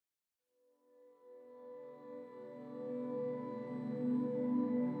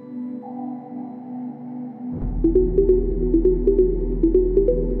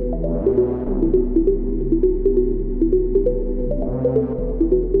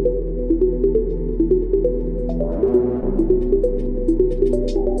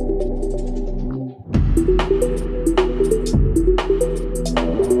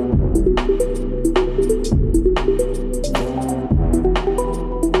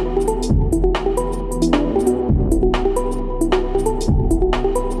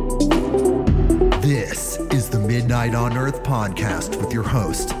Earth podcast with your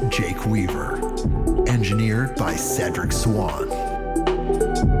host, Jake Weaver. Engineered by Cedric Swan.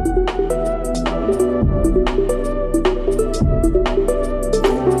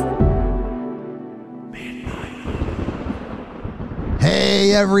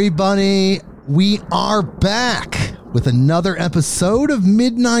 Hey, everybody. We are back with another episode of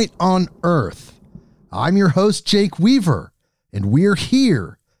Midnight on Earth. I'm your host, Jake Weaver, and we're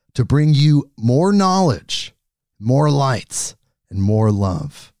here to bring you more knowledge, more lights, and more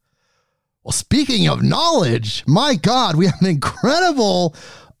love. Well, speaking of knowledge, my God, we have an incredible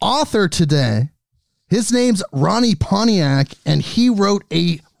author today. His name's Ronnie Pontiac, and he wrote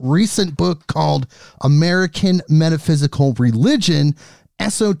a recent book called American Metaphysical Religion,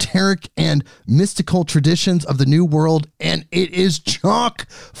 Esoteric and Mystical Traditions of the New World, and it is chock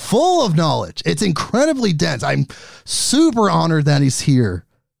full of knowledge. It's incredibly dense. I'm super honored that he's here.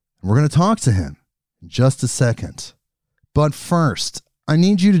 We're going to talk to him in just a second. But first, I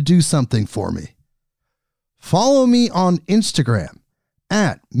need you to do something for me. Follow me on Instagram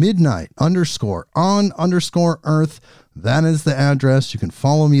at midnight_on_earth. That is the address. You can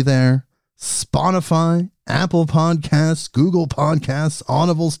follow me there. Spotify, Apple Podcasts, Google Podcasts,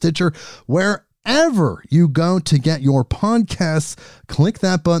 Audible, Stitcher, wherever you go to get your podcasts, click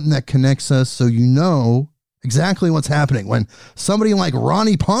that button that connects us so you know exactly what's happening. When somebody like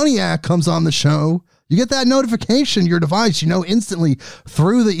Ronnie Pontiac comes on the show, you get that notification, your device, you know, instantly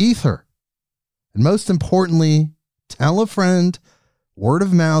through the ether. And most importantly, tell a friend, word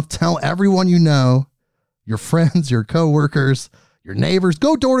of mouth, tell everyone you know, your friends, your coworkers, your neighbors,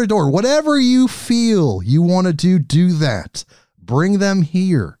 go door to door, whatever you feel you want to do that. Bring them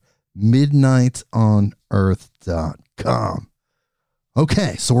here, midnightonearth.com.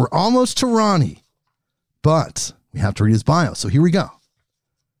 Okay, so we're almost to Ronnie, but we have to read his bio. So here we go.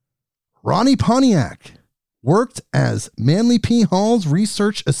 Ronnie Pontiac worked as Manly P. Hall's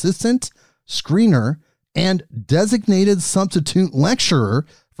research assistant, screener, and designated substitute lecturer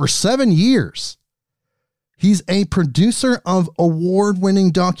for 7 years. He's a producer of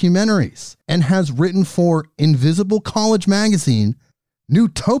award-winning documentaries and has written for Invisible College Magazine,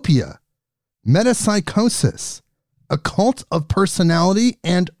 Newtopia, Metapsychosis, A Cult of Personality,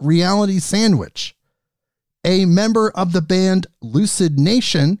 and Reality Sandwich. A member of the band Lucid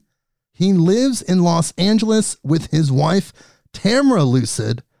Nation, he lives in Los Angeles with his wife, Tamara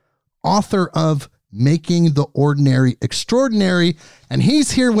Lucid, author of Making the Ordinary Extraordinary, and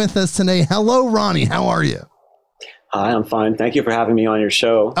he's here with us today. Hello, Ronnie. How are you? Hi, I'm fine. Thank you for having me on your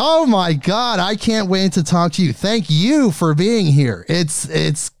show. Oh my God, I can't wait to talk to you. Thank you for being here.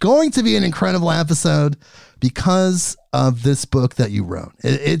 It's going to be an incredible episode because of this book that you wrote.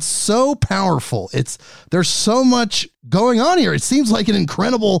 It's so powerful. There's so much going on here. It seems like an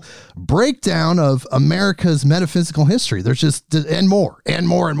incredible breakdown of America's metaphysical history. There's just, and more.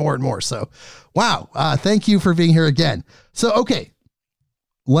 So, wow. Thank you for being here again. So, okay,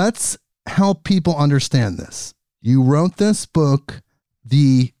 let's help people understand this. You wrote this book,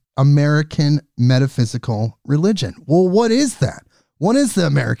 The American Metaphysical Religion. Well, what is that? What is the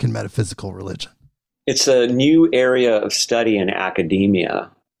American Metaphysical Religion? It's a new area of study in academia.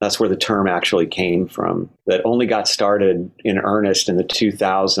 That's where the term actually came from, that only got started in earnest in the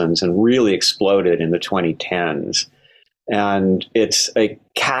 2000s and really exploded in the 2010s. And it's a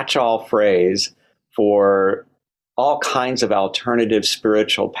catch-all phrase for all kinds of alternative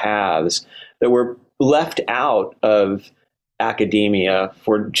spiritual paths that were left out of academia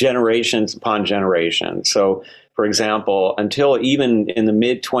for generations upon generations. So, for example, until even in the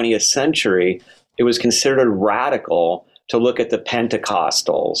mid-20th century, it was considered radical to look at the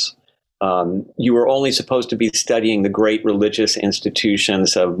Pentecostals. You were only supposed to be studying the great religious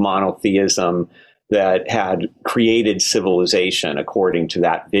institutions of monotheism that had created civilization according to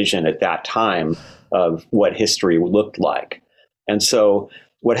that vision at that time of what history looked like. And so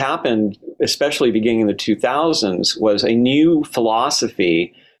what happened, especially beginning in the 2000s, was a new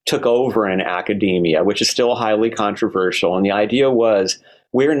philosophy took over in academia, which is still highly controversial. And the idea was,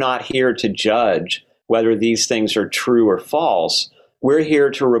 we're not here to judge whether these things are true or false. We're here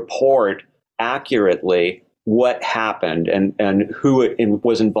to report accurately what happened and who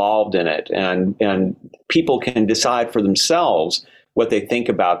was involved in it. And people can decide for themselves what they think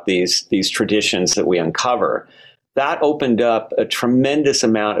about these traditions that we uncover. That opened up a tremendous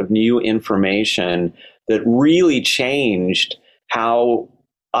amount of new information that really changed how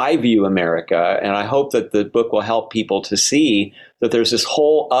I view America. And I hope that the book will help people to see that there's this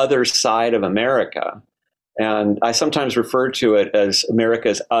whole other side of America. And I sometimes refer to it as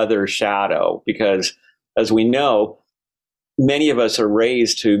America's other shadow, because as we know, many of us are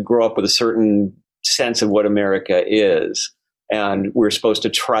raised to grow up with a certain sense of what America is. And we're supposed to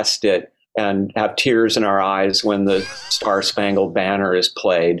trust it and have tears in our eyes when the Star-Spangled Banner is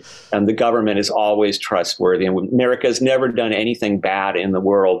played. And the government is always trustworthy. And America has never done anything bad in the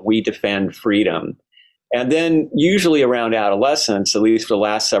world. We defend freedom. And then usually around adolescence, at least for the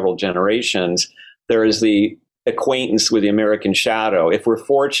last several generations, there is the acquaintance with the American shadow. If we're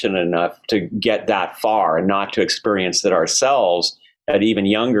fortunate enough to get that far and not to experience it ourselves at even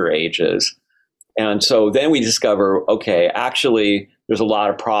younger ages. And so then we discover, okay, actually, there's a lot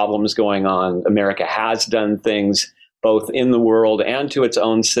of problems going on. America has done things both in the world and to its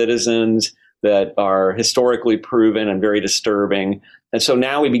own citizens that are historically proven and very disturbing. And so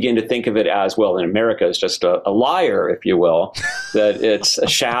now we begin to think of it as, well, in America is just a liar, if you will, that it's a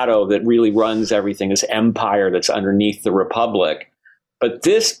shadow that really runs everything, this empire that's underneath the republic. But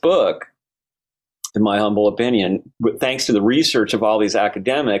this book, in my humble opinion, thanks to the research of all these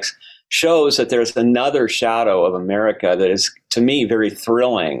academics, shows that there's another shadow of America that is, to me, very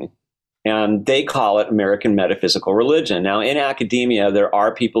thrilling. And they call it American metaphysical religion. Now, in academia, there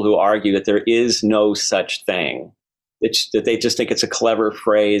are people who argue that there is no such thing, that they just think it's a clever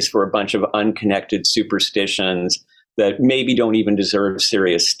phrase for a bunch of unconnected superstitions that maybe don't even deserve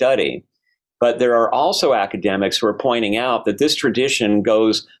serious study. But there are also academics who are pointing out that this tradition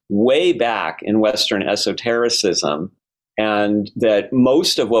goes way back in Western esotericism, and that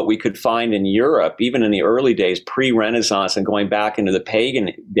most of what we could find in Europe, even in the early days, pre-Renaissance and going back into the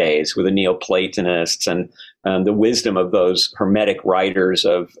pagan days with the Neoplatonists and the wisdom of those Hermetic writers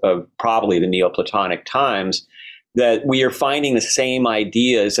of probably the Neoplatonic times, that we are finding the same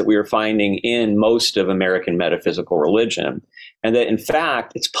ideas that we are finding in most of American metaphysical religion. And that, in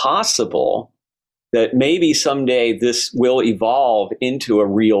fact, it's possible that maybe someday this will evolve into a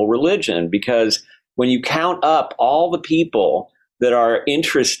real religion, because when you count up all the people that are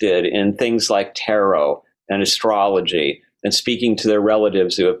interested in things like tarot and astrology and speaking to their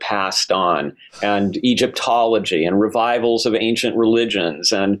relatives who have passed on, and Egyptology and revivals of ancient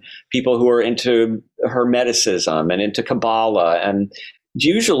religions, and people who are into Hermeticism and into Kabbalah, and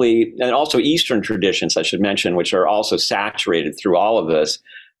usually, and also Eastern traditions, I should mention, which are also saturated through all of this,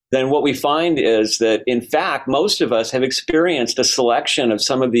 then what we find is that, in fact, most of us have experienced a selection of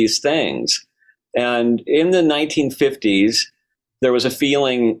some of these things. And in the 1950s, there was a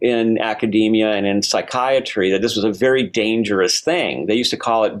feeling in academia and in psychiatry that this was a very dangerous thing. They used to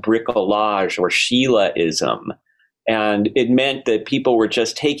call it bricolage or Sheilaism. And it meant that people were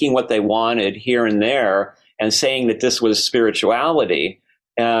just taking what they wanted here and there and saying that this was spirituality.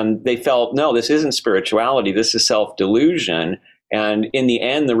 And they felt, no, this isn't spirituality. This is self-delusion. And in the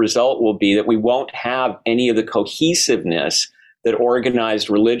end, the result will be that we won't have any of the cohesiveness that organized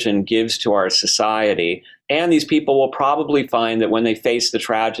religion gives to our society. And these people will probably find that when they face the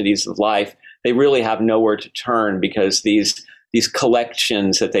tragedies of life, they really have nowhere to turn, because these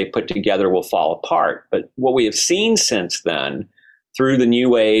collections that they put together will fall apart. But what we have seen since then, through the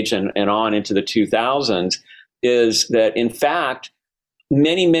New Age and on into the 2000s, is that, in fact,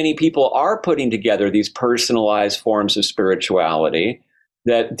 many, many people are putting together these personalized forms of spirituality,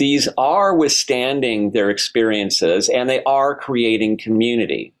 that these are withstanding their experiences and they are creating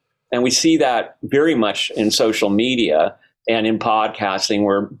community. And we see that very much in social media and in podcasting,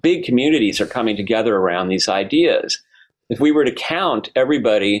 where big communities are coming together around these ideas. If we were to count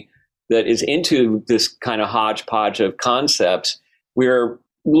everybody that is into this kind of hodgepodge of concepts, we're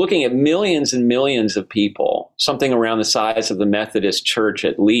looking at millions and millions of people, something around the size of the Methodist Church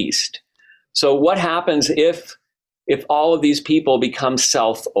at least. So what happens if all of these people become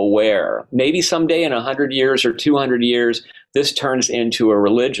self-aware? Maybe someday in 100 years or 200 years, this turns into a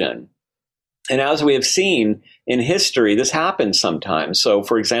religion. And as we have seen in history, this happens sometimes. So,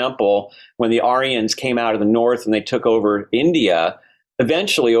 for example, when the Aryans came out of the north and they took over India,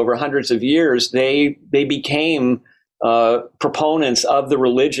 eventually, over hundreds of years, they became proponents of the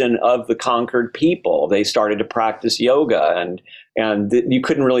religion of the conquered people. They started to practice yoga, and you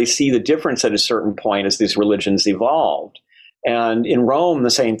couldn't really see the difference at a certain point as these religions evolved. And in Rome, the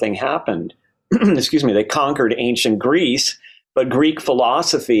same thing happened. Excuse me, they conquered ancient Greece, but Greek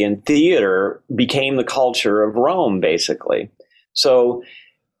philosophy and theater became the culture of Rome, basically. So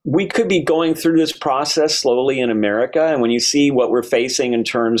we could be going through this process slowly in America. And when you see what we're facing in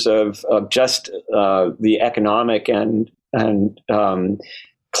terms of just the economic and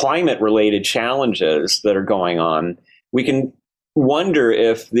climate-related challenges that are going on, we can wonder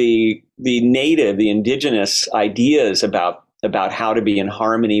if the indigenous ideas about how to be in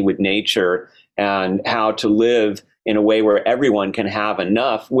harmony with nature and how to live in a way where everyone can have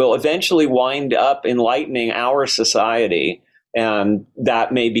enough will eventually wind up enlightening our society And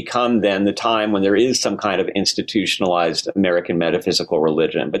that may become then the time when there is some kind of institutionalized American metaphysical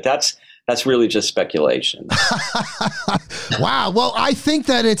religion. But that's really just speculation. Wow. Well, I think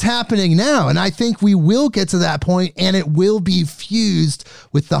that it's happening now, and I think we will get to that point, and it will be fused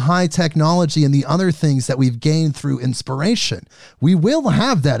with the high technology and the other things that we've gained through inspiration. We will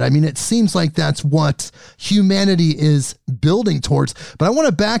have that. I mean, it seems like that's what humanity is building towards. But I want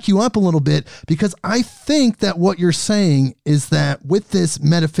to back you up a little bit, because I think that what you're saying is that with this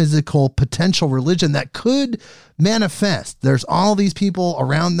metaphysical potential religion that could manifest, there's all these people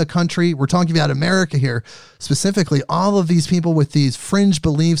around the country. We're talking about America here specifically, all of these people with these fringe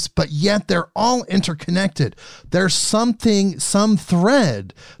beliefs, but yet they're all interconnected. There's something, some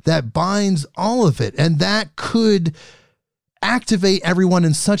thread that binds all of it, and that could activate everyone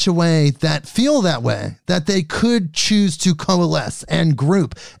in such a way that feel that way, that they could choose to coalesce and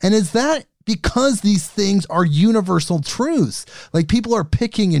group. And is that because these things are universal truths? Like, people are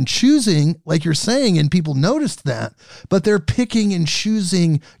picking and choosing, like you're saying, and people noticed that, but they're picking and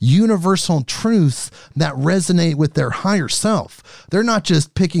choosing universal truths that resonate with their higher self. They're not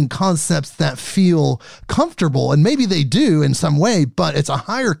just picking concepts that feel comfortable, and maybe they do in some way, but it's a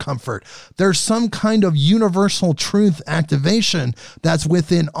higher comfort. There's some kind of universal truth activation that's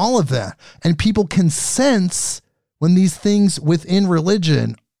within all of that. And people can sense when these things within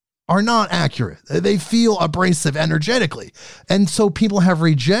religion are not accurate. They feel abrasive energetically. And so people have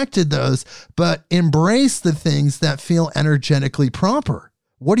rejected those, but embraced the things that feel energetically proper.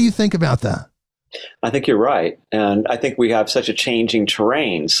 What do you think about that? I think you're right. And I think we have such a changing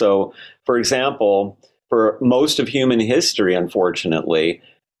terrain. So, for example, for most of human history, unfortunately,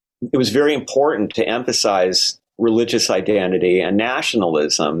 it was very important to emphasize religious identity and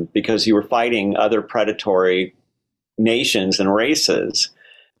nationalism because you were fighting other predatory nations and races.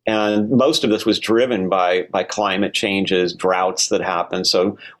 And most of this was driven by climate changes, droughts that happened.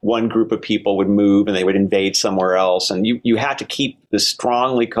 So one group of people would move and they would invade somewhere else. And you had to keep this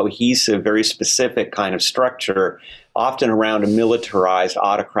strongly cohesive, very specific kind of structure, often around a militarized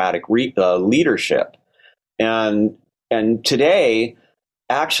autocratic leadership. And today,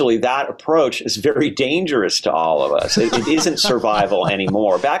 actually, that approach is very dangerous to all of us. It isn't survival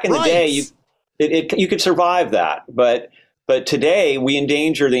anymore. Back in the day, you could survive that. But today, we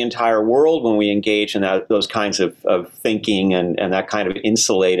endanger the entire world when we engage in those kinds of thinking and that kind of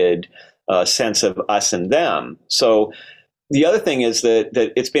insulated sense of us and them. So the other thing is that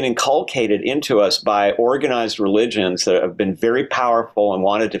it's been inculcated into us by organized religions that have been very powerful and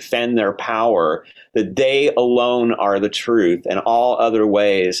want to defend their power, that they alone are the truth and all other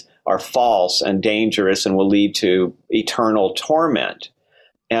ways are false and dangerous and will lead to eternal torment.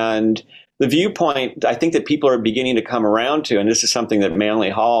 And the viewpoint, I think, that people are beginning to come around to, and this is something that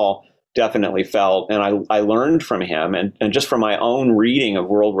Manly Hall definitely felt, and I learned from him, and just from my own reading of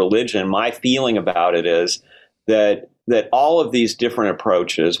world religion, my feeling about it is that all of these different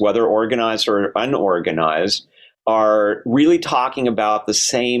approaches, whether organized or unorganized, are really talking about the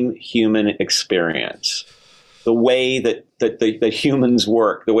same human experience, the way that the humans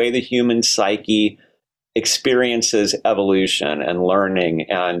work, the way the human psyche experiences evolution and learning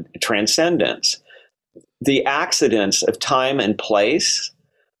and transcendence. The accidents of time and place,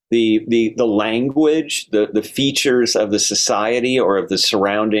 the language, the features of the society or of the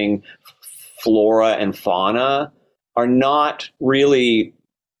surrounding flora and fauna are not really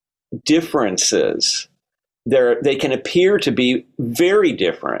differences. They can appear to be very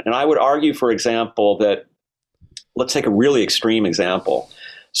different. And I would argue, for example, that let's take a really extreme example.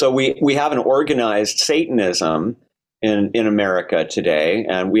 So we have an organized Satanism in America today,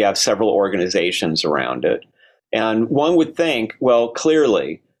 and we have several organizations around it. And one would think, well,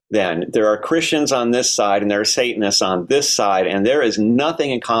 clearly, then there are Christians on this side and there are Satanists on this side, and there is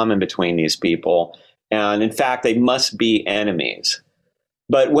nothing in common between these people. And in fact, they must be enemies.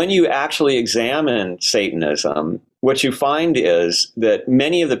 But when you actually examine Satanism, what you find is that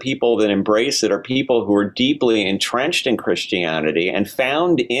many of the people that embrace it are people who are deeply entrenched in Christianity and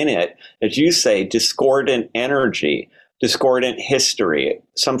found in it, as you say, discordant energy, discordant history,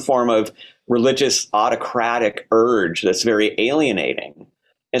 some form of religious autocratic urge that's very alienating.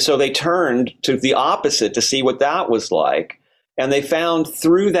 And so they turned to the opposite to see what that was like. And they found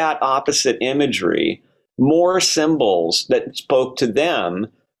through that opposite imagery more symbols that spoke to them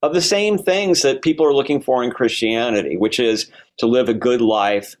of the same things that people are looking for in Christianity, which is to live a good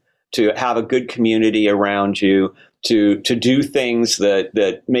life, to have a good community around you, to do things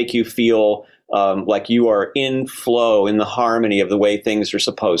that make you feel like you are in flow, in the harmony of the way things are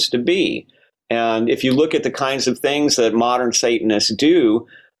supposed to be. And if you look at the kinds of things that modern Satanists do,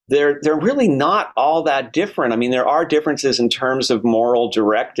 they're really not all that different. I mean, there are differences in terms of moral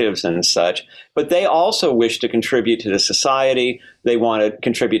directives and such, but they also wish to contribute to the society. They want to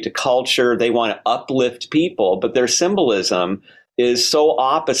contribute to culture. They want to uplift people, but their symbolism is so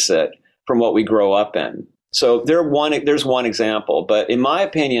opposite from what we grow up in. So there's one example. But in my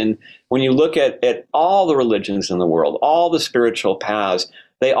opinion, when you look at all the religions in the world, all the spiritual paths,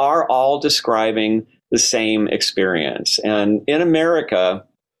 they are all describing the same experience. And in America,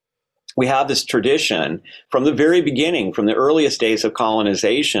 we have this tradition from the very beginning, from the earliest days of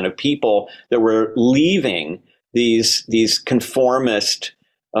colonization, of people that were leaving these conformist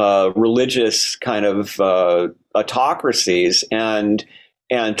religious kind of autocracies and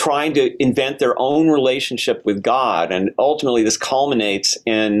trying to invent their own relationship with God. And ultimately, this culminates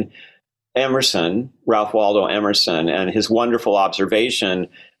in Emerson, Ralph Waldo Emerson, and his wonderful observation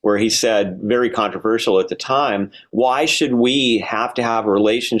where he said, very controversial at the time, why should we have to have a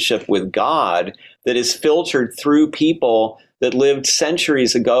relationship with God that is filtered through people that lived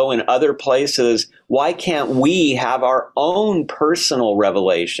centuries ago in other places? Why can't we have our own personal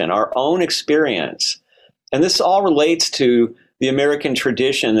revelation, our own experience? And this all relates to the American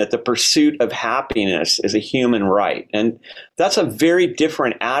tradition that the pursuit of happiness is a human right. And that's a very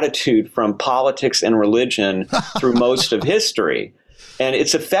different attitude from politics and religion through most of history. And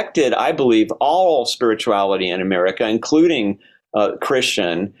it's affected, I believe, all spirituality in America, including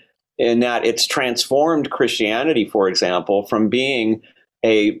Christian, in that it's transformed Christianity, for example, from being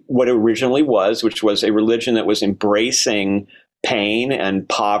what it originally was, which was a religion that was embracing pain and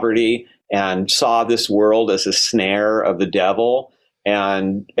poverty and saw this world as a snare of the devil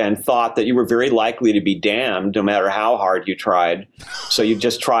and thought that you were very likely to be damned no matter how hard you tried. So you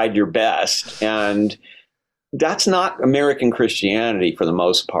just tried your best. And that's not American Christianity for the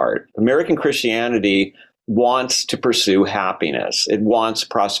most part. American Christianity wants to pursue happiness. It wants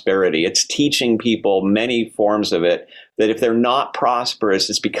prosperity. It's teaching people, many forms of it, that if they're not prosperous,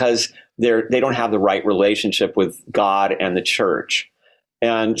 it's because they don't have the right relationship with God and the church.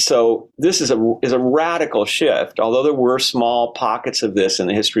 And so this is a radical shift. Although there were small pockets of this in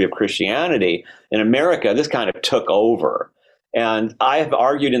the history of Christianity, in America, this kind of took over. And I have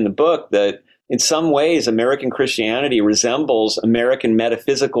argued in the book that in some ways, American Christianity resembles American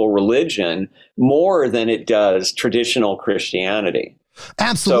metaphysical religion more than it does traditional Christianity.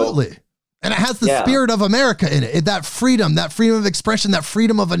 Absolutely. So, and it has the spirit of America in it. That freedom of expression, that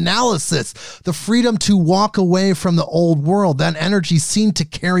freedom of analysis, the freedom to walk away from the old world. That energy seemed to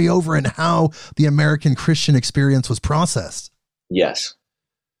carry over in how the American Christian experience was processed. Yes,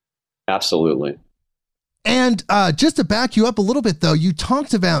 absolutely. And just to back you up a little bit, though, you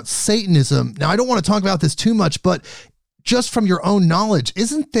talked about Satanism. Now, I don't want to talk about this too much, but just from your own knowledge,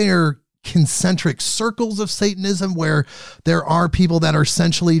 isn't there concentric circles of Satanism where there are people that are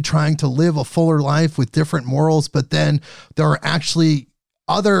essentially trying to live a fuller life with different morals, but then there are actually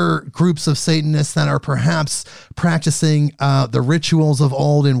other groups of Satanists that are perhaps practicing the rituals of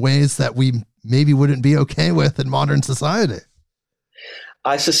old in ways that we maybe wouldn't be okay with in modern society?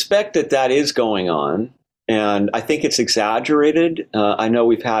 I suspect that is going on. And I think it's exaggerated. I know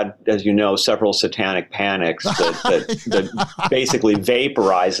we've had, as you know, several satanic panics that basically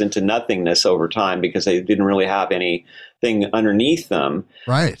vaporized into nothingness over time because they didn't really have anything underneath them.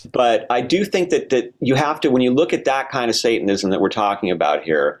 Right. But I do think that you have to, when you look at that kind of Satanism that we're talking about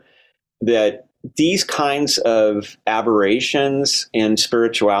here, that these kinds of aberrations in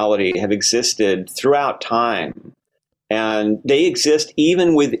spirituality have existed throughout time. And they exist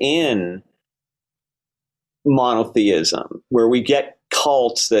even within monotheism, where we get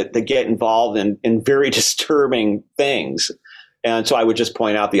cults that get involved in very disturbing things. And so I would just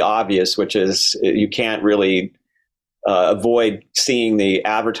point out the obvious, which is you can't really avoid seeing the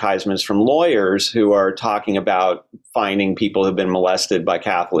advertisements from lawyers who are talking about finding people who've been molested by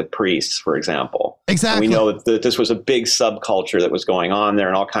Catholic priests, for example. Exactly. And we know that this was a big subculture that was going on there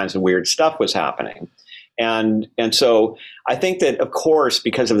and all kinds of weird stuff was happening. And so I think that, of course,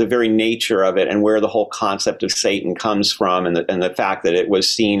 because of the very nature of it and where the whole concept of Satan comes from and the fact that it was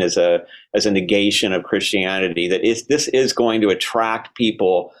seen as a negation of Christianity, that this is going to attract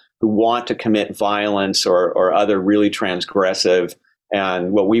people who want to commit violence or other really transgressive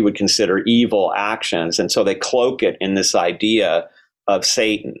and what we would consider evil actions. And so they cloak it in this idea of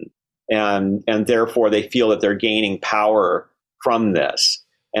Satan. And therefore they feel that they're gaining power from this.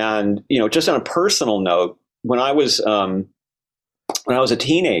 And, you know, just on a personal note, when I was a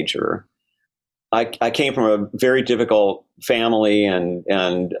teenager, I came from a very difficult family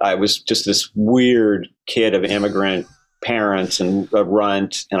and I was just this weird kid of immigrant parents and a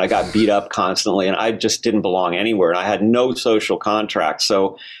runt, and I got beat up constantly, and I just didn't belong anywhere. And I had no social contract.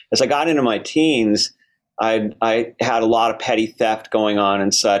 So as I got into my teens, I had a lot of petty theft going on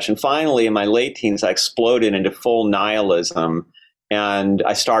and such. And finally, in my late teens, I exploded into full nihilism. And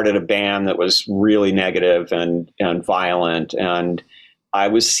I started a band that was really negative and violent. And I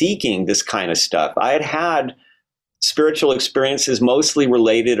was seeking this kind of stuff. I had had spiritual experiences mostly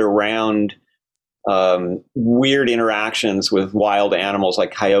related around weird interactions with wild animals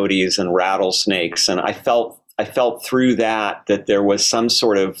like coyotes and rattlesnakes. And I felt through that there was some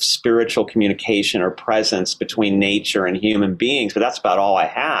sort of spiritual communication or presence between nature and human beings, but that's about all I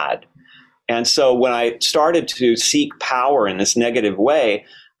had. And so when I started to seek power in this negative way,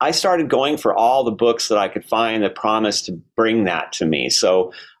 I started going for all the books that I could find that promised to bring that to me.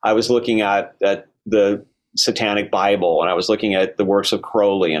 So I was looking at the Satanic Bible, and I was looking at the works of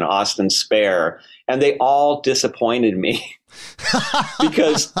Crowley and Austin Spare, and they all disappointed me.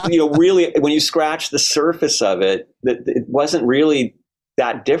 Because, really, when you scratch the surface of it, it wasn't really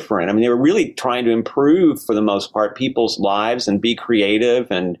that different. I mean, they were really trying to improve, for the most part, people's lives and be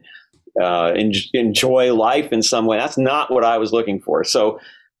creative and enjoy life in some way. That's not what I was looking for. So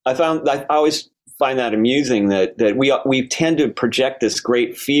I always find that amusing that we tend to project this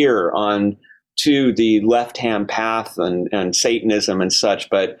great fear on to the left-hand path and Satanism and such.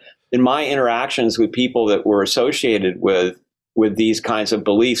 But in my interactions with people that were associated with these kinds of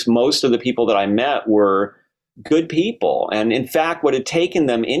beliefs, most of the people that I met were good people. And in fact, what had taken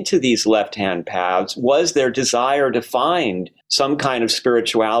them into these left-hand paths was their desire to find some kind of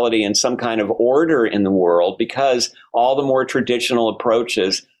spirituality and some kind of order in the world, because all the more traditional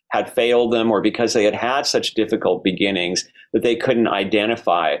approaches had failed them, or because they had had such difficult beginnings that they couldn't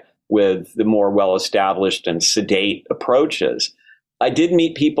identify with the more well-established and sedate approaches. I did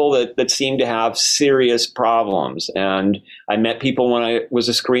meet people that seemed to have serious problems. And I met people when I was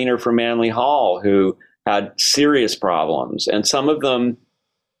a screener for Manly Hall who had serious problems. And some of them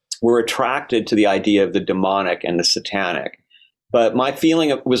were attracted to the idea of the demonic and the satanic. But my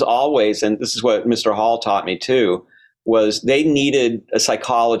feeling was always, and this is what Mr. Hall taught me too, was they needed a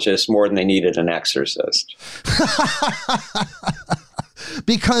psychologist more than they needed an exorcist.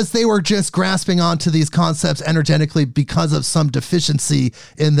 Because they were just grasping onto these concepts energetically because of some deficiency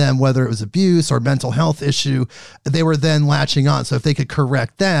in them, whether it was abuse or mental health issue, they were then latching on. So if they could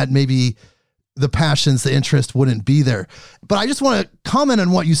correct that, maybe the passions, the interest wouldn't be there. But I just want to comment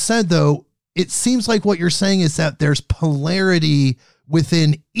on what you said, though. It seems like what you're saying is that there's polarity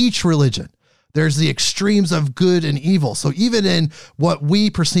within each religion. There's the extremes of good and evil. So even in what we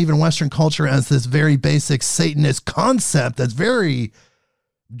perceive in Western culture as this very basic Satanist concept that's very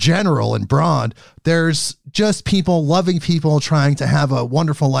general and broad, there's just people, loving people, trying to have a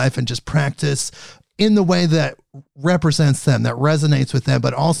wonderful life and just practice in the way that represents them, that resonates with them.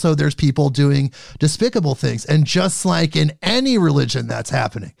 But also there's people doing despicable things. And just like in any religion, that's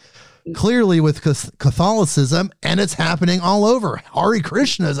happening. Clearly with Catholicism, and it's happening all over. Hare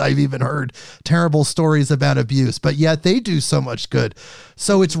Krishnas, I've even heard terrible stories about abuse, but yet they do so much good.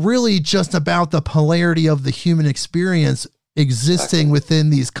 So it's really just about the polarity of the human experience existing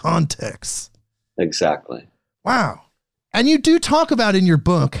within these contexts. Exactly. Wow. And you do talk about in your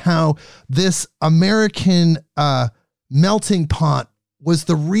book how this American melting pot was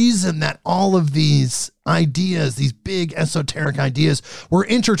the reason that all of these ideas, these big esoteric ideas, were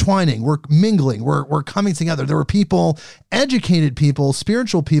intertwining, were mingling, were coming together. There were people, educated people,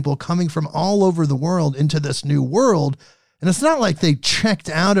 spiritual people coming from all over the world into this new world. And it's not like they checked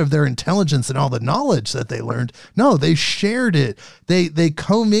out of their intelligence and all the knowledge that they learned. No, they shared it. They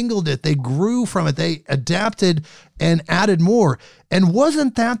commingled it. They grew from it. They adapted and added more. And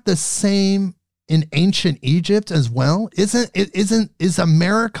wasn't that the same in ancient Egypt as well? Is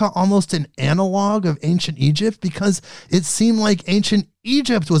America almost an analog of ancient Egypt? Because it seemed like ancient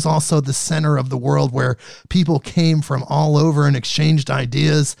Egypt was also the center of the world where people came from all over and exchanged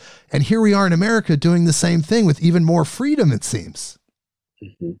ideas. And here we are in America doing the same thing with even more freedom, it seems.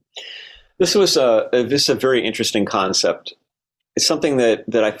 Mm-hmm. This is a very interesting concept. It's something that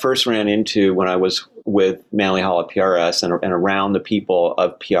I first ran into when I was with Manly Hall at PRS and around the people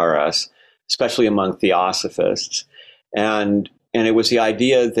of PRS, especially among theosophists. And it was the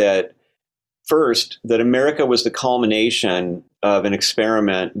idea that first, that America was the culmination of an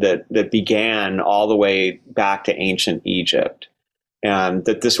experiment that began all the way back to ancient Egypt. And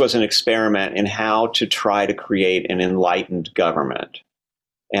that this was an experiment in how to try to create an enlightened government.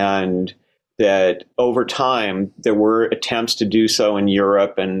 And that over time, there were attempts to do so in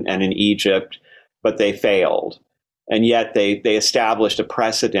Europe and in Egypt, but they failed. And yet they established a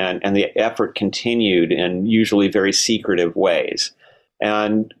precedent, and the effort continued in usually very secretive ways.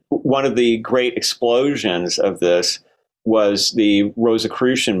 And one of the great explosions of this was the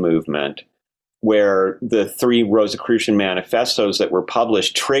Rosicrucian movement, where the 3 Rosicrucian manifestos that were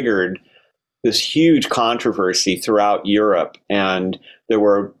published triggered this huge controversy throughout Europe. And there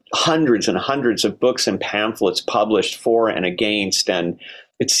were hundreds and hundreds of books and pamphlets published for and against. And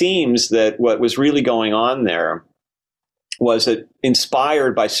it seems that what was really going on there was that,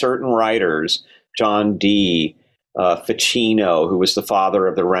 inspired by certain writers, John Dee, Ficino, who was the father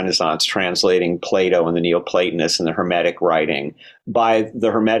of the Renaissance, translating Plato and the Neoplatonists and the Hermetic writing, by the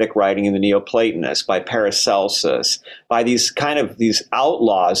Hermetic writing and the Neoplatonists, by Paracelsus, by these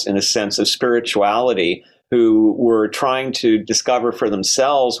outlaws, in a sense, of spirituality, who were trying to discover for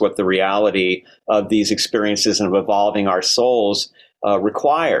themselves what the reality of these experiences and of evolving our souls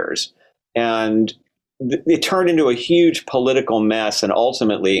requires. And it turned into a huge political mess, and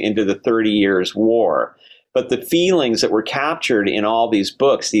ultimately into the 30 Years' War. But the feelings that were captured in all these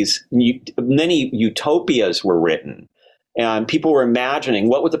books, many utopias were written, and people were imagining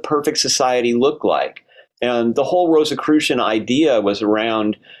what would the perfect society look like. And the whole Rosicrucian idea was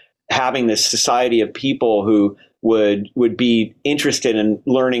around having this society of people who would be interested in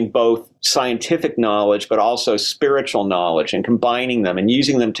learning both scientific knowledge, but also spiritual knowledge, and combining them and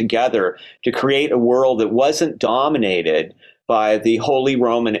using them together to create a world that wasn't dominated by the Holy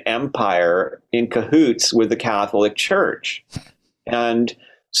Roman Empire in cahoots with the Catholic Church. And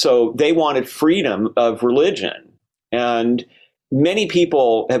so they wanted freedom of religion. And many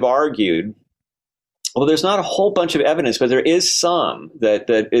people have argued, well, there's not a whole bunch of evidence, but there is some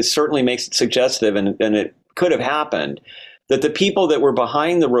that certainly makes it suggestive, and it could have happened, that the people that were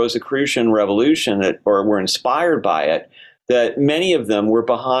behind the Rosicrucian Revolution, or were inspired by it, that many of them were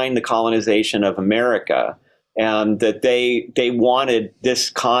behind the colonization of America, and that they wanted this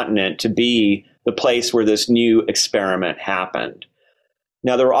continent to be the place where this new experiment happened.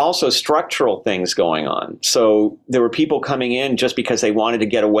 Now, there were also structural things going on. So there were people coming in just because they wanted to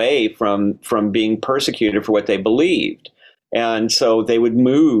get away from being persecuted for what they believed. And so they would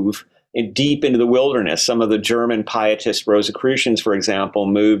move deep into the wilderness. Some of the German pietist Rosicrucians, for example,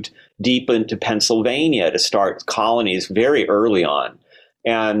 moved deep into Pennsylvania to start colonies very early on.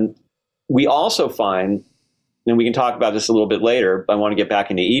 And we also find, and we can talk about this a little bit later, I want to get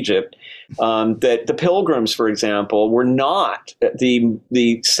back into Egypt, that the Pilgrims, for example, were not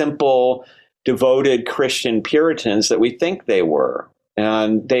the simple, devoted Christian Puritans that we think they were.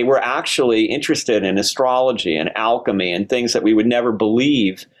 And they were actually interested in astrology and alchemy and things that we would never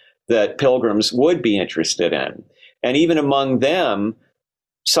believe that Pilgrims would be interested in. And even among them,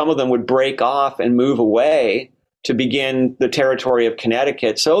 some of them would break off and move away to begin the territory of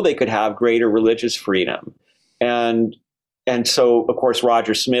Connecticut so they could have greater religious freedom. And so, of course,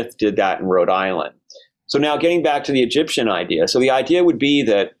 Roger Smith did that in Rhode Island. So now getting back to the Egyptian idea. So the idea would be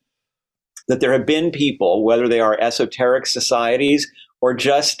that there have been people, whether they are esoteric societies or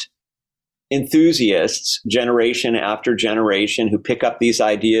just enthusiasts, generation after generation, who pick up these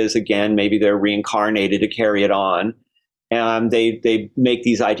ideas again. Maybe they're reincarnated to carry it on. And they make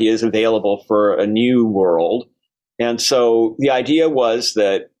these ideas available for a new world. And so the idea was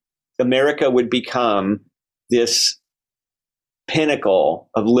that America would become this pinnacle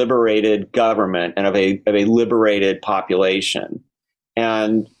of liberated government and of a liberated population.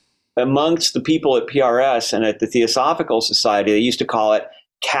 And amongst the people at PRS and at the Theosophical Society, they used to call it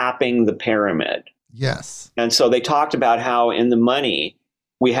capping the pyramid. Yes. And so they talked about how in the money,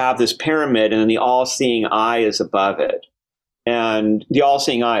 we have this pyramid and the all-seeing eye is above it. And the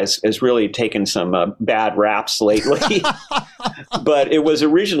all-seeing eye has really taken some bad raps lately. But it was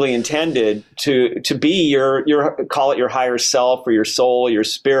originally intended to be your call it your higher self or your soul, your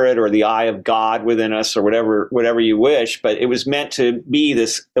spirit, or the eye of God within us, or whatever you wish. But it was meant to be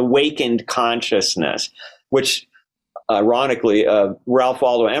this awakened consciousness, which ironically, Ralph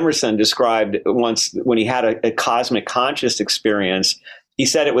Waldo Emerson described once when he had a cosmic conscious experience. He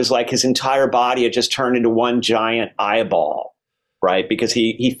said it was like his entire body had just turned into one giant eyeball, right? Because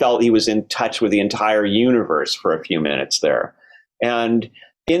he felt he was in touch with the entire universe for a few minutes there. And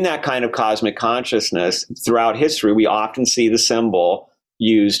in that kind of cosmic consciousness, throughout history, we often see the symbol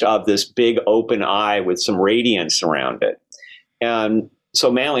used of this big open eye with some radiance around it. And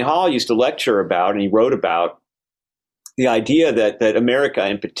so Manly Hall used to lecture about, and he wrote about, the idea that America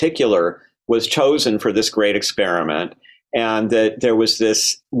in particular was chosen for this great experiment, and that there was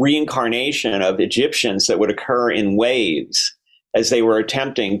this reincarnation of Egyptians that would occur in waves as they were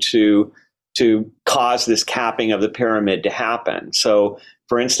attempting to cause this capping of the pyramid to happen. So,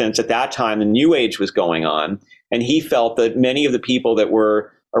 for instance, at that time, the New Age was going on, And he felt that many of the people that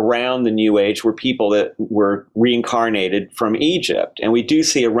were around the New Age were people that were reincarnated from Egypt. And we do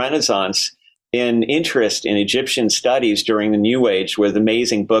see a renaissance in interest in Egyptian studies during the New Age with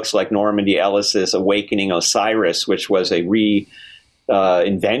amazing books like Normandy Ellis's Awakening Osiris, which was a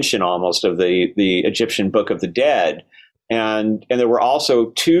reinvention almost of the Egyptian Book of the Dead. And there were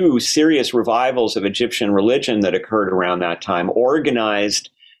also two serious revivals of Egyptian religion that occurred around that time, organized,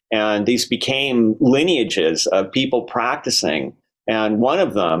 and these became lineages of people practicing. And one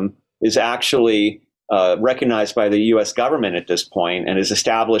of them is actually recognized by the U.S. government at this point and is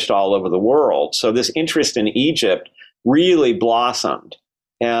established all over the world. So this interest in Egypt really blossomed.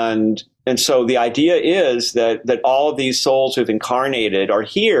 And so the idea is that all of these souls who've incarnated are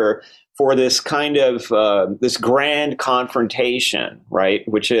here for this kind of this grand confrontation, right?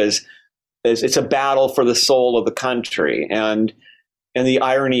 Which is it's a battle for the soul of the country. And the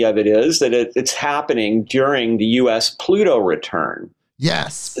irony of it is that it's happening during the U.S. Pluto return.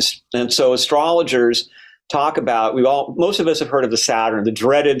 Yes. And so astrologers talk about, most of us have heard of the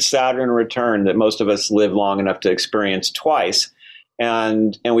dreaded Saturn return that most of us live long enough to experience twice.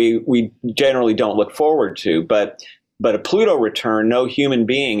 And we generally don't look forward to. But a Pluto return, no human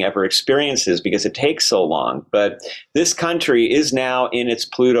being ever experiences because it takes so long. But this country is now in its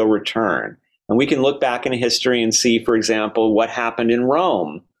Pluto return. And we can look back in history and see, for example, what happened in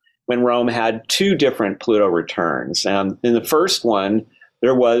Rome when Rome had two different Pluto returns. In the first one,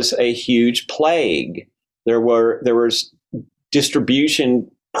 there was a huge plague. There was distribution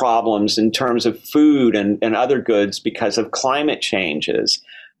problems in terms of food and other goods because of climate changes.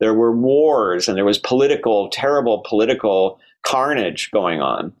 There were wars and there was terrible political carnage going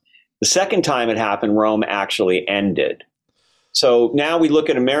on. The second time it happened, Rome actually ended. So now we look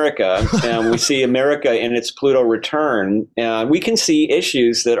at America and we see America in its Pluto return, and we can see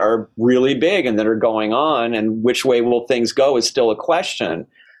issues that are really big and that are going on, and which way will things go is still a question.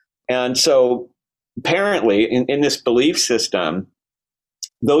 And so apparently in this belief system,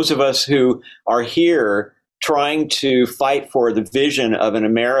 those of us who are here trying to fight for the vision of an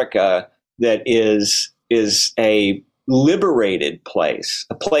America that is a liberated place,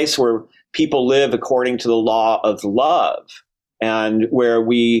 a place where people live according to the law of love, and where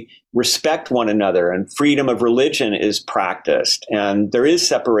we respect one another and freedom of religion is practiced. And there is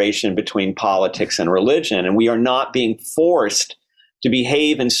separation between politics and religion, and we are not being forced to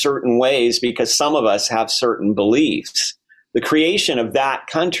behave in certain ways because some of us have certain beliefs. The creation of that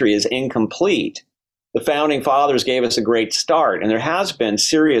country is incomplete. The founding fathers gave us a great start, and there has been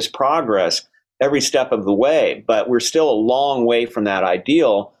serious progress every step of the way, but we're still a long way from that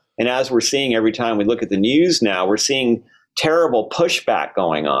ideal. And as we're seeing every time we look at the news now, we're seeing terrible pushback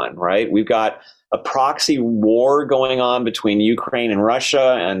going on, right? We've got a proxy war going on between Ukraine and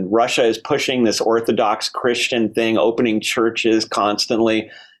Russia is pushing this Orthodox Christian thing, opening churches constantly.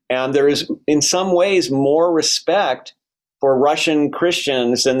 And there is, in some ways, more respect for Russian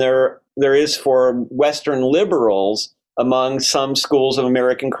Christians than there is for Western liberals among some schools of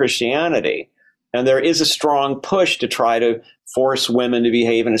American Christianity. And there is a strong push to try to force women to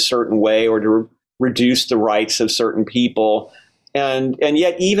behave in a certain way or to reduce the rights of certain people. And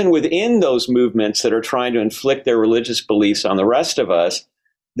yet, even within those movements that are trying to inflict their religious beliefs on the rest of us,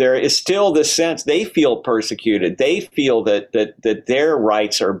 there is still this sense they feel persecuted. They feel that their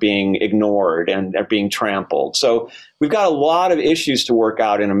rights are being ignored and are being trampled. So we've got a lot of issues to work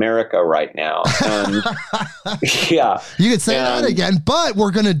out in America right now. And yeah. You could say that again, but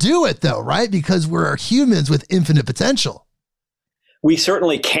we're going to do it though, right? Because we're humans with infinite potential. We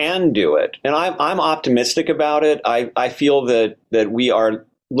certainly can do it. And I'm optimistic about it. I feel that we are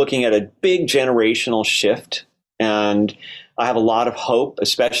looking at a big generational shift. And I have a lot of hope,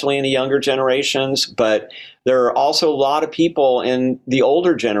 especially in the younger generations. But there are also a lot of people in the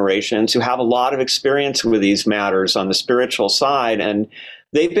older generations who have a lot of experience with these matters on the spiritual side. And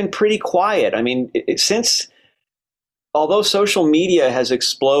they've been pretty quiet. I mean, although social media has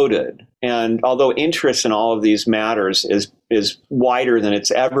exploded, and although interest in all of these matters is wider than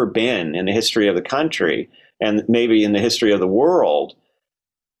it's ever been in the history of the country and maybe in the history of the world,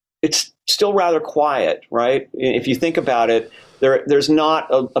 it's still rather quiet, right? If you think about it, there's not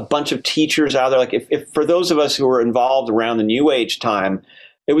a bunch of teachers out there. Like if for those of us who were involved around the New Age time,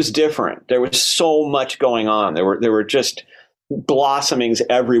 it was different. There was so much going on. There were just blossomings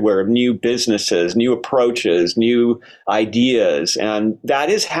everywhere of new businesses, new approaches, new ideas. And that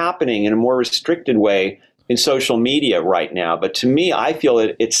is happening in a more restricted way in social media right now. But to me, I feel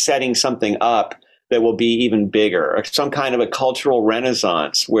that it's setting something up that will be even bigger, some kind of a cultural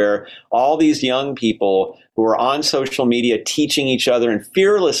renaissance where all these young people who are on social media teaching each other and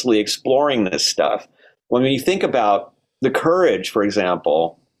fearlessly exploring this stuff When you think about the courage, for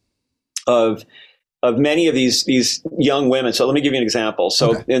example, of many of these young women. So let me give you an example.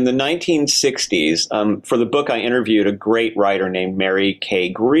 So in the 1960s, for the book, I interviewed a great writer named Mary K.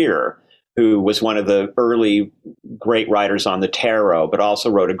 Greer, who was one of the early great writers on the tarot, but also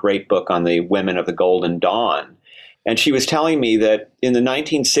wrote a great book on the women of the Golden Dawn. And she was telling me that in the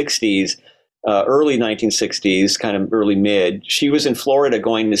 1960s, early 1960s, kind of early mid, she was in Florida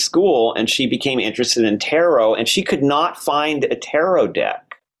going to school, and she became interested in tarot, and she could not find a tarot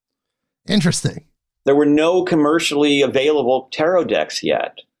deck. Interesting. There were no commercially available tarot decks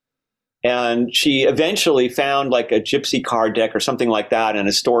yet. And she eventually found like a gypsy card deck or something like that in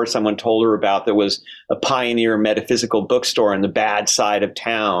a store someone told her about that was a Pioneer Metaphysical bookstore in the bad side of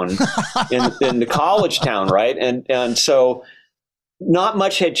town, in the college town, right? And so not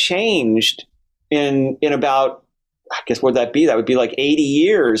much had changed in about, I guess, what would that be? That would be like 80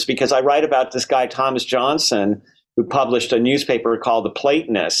 years, because I write about this guy, Thomas Johnson, who published a newspaper called The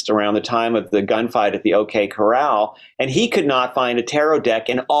Platonist around the time of the gunfight at the OK Corral. And he could not find a tarot deck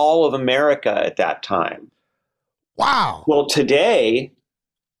in all of America at that time. Wow. Well, today,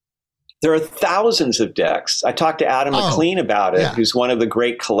 there are thousands of decks. I talked to Adam McLean about it, who's one of the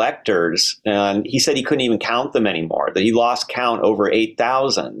great collectors. And he said he couldn't even count them anymore, that he lost count over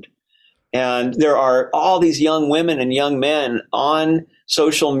 8,000. And there are all these young women and young men on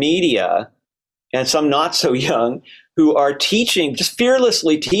social media, and some not so young, who are teaching, just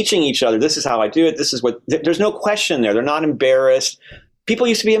fearlessly teaching each other. This is how I do it. This is what, there's no question there. They're not embarrassed. People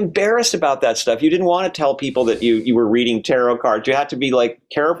used to be embarrassed about that stuff. You didn't want to tell people that you were reading tarot cards. You had to be like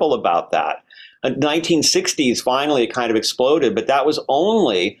careful about that. In the 1960s, finally, it kind of exploded, but that was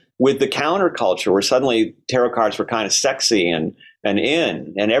only with the counterculture, where suddenly tarot cards were kind of sexy and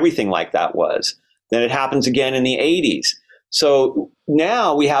in, and everything like that was. Then it happens again in the 80s. So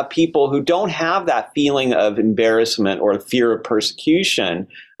now we have people who don't have that feeling of embarrassment or fear of persecution,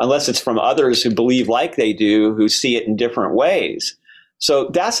 unless it's from others who believe like they do, who see it in different ways. So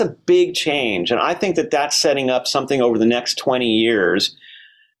that's a big change. And I think that that's setting up something over the next 20 years,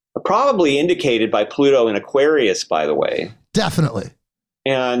 probably indicated by Pluto in Aquarius, by the way. Definitely.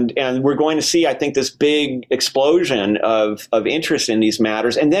 And we're going to see, I think, this big explosion of interest in these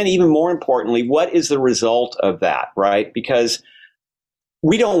matters. And then even more importantly, what is the result of that, right? Because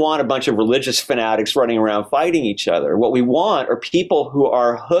we don't want a bunch of religious fanatics running around fighting each other. What we want are people who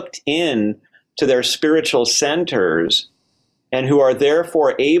are hooked in to their spiritual centers and who are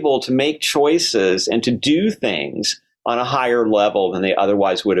therefore able to make choices and to do things on a higher level than they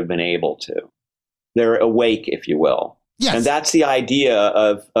otherwise would have been able to. They're awake, if you will. Yes. And that's the idea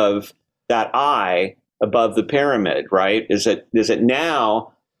of that eye above the pyramid, right? Is that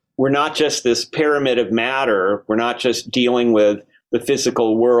now we're not just this pyramid of matter. We're not just dealing with the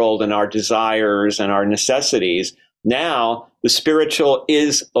physical world and our desires and our necessities. Now the spiritual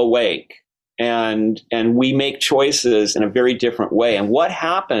is awake, and we make choices in a very different way. And what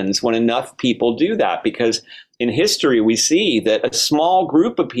happens when enough people do that? Because in history, we see that a small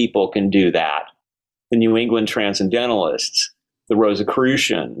group of people can do that. The New England Transcendentalists, the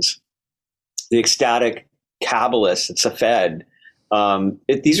Rosicrucians, the ecstatic Kabbalists at Safed.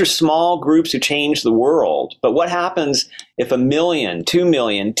 These are small groups who change the world. But what happens if 1 million, 2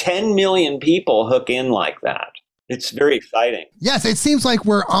 million, 10 million people hook in like that? It's very exciting. Yes, it seems like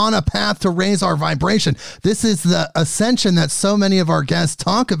we're on a path to raise our vibration. This is the ascension that so many of our guests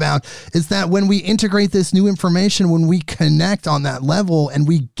talk about, is that when we integrate this new information, when we connect on that level and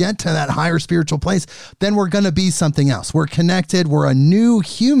we get to that higher spiritual place, then we're going to be something else. We're connected. We're a new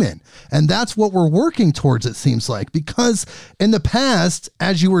human. And that's what we're working towards, it seems like, because in the past,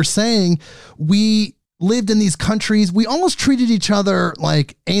 as you were saying, we lived in these countries. We almost treated each other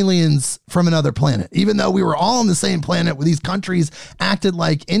like aliens from another planet, even though we were all on the same planet. With these countries acted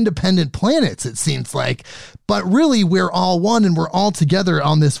like independent planets, it seems like. But really, we're all one, and we're all together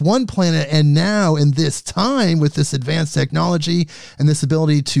on this one planet. And now in this time, with this advanced technology and this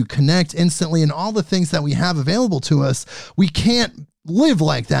ability to connect instantly and all the things that we have available to us, we can't live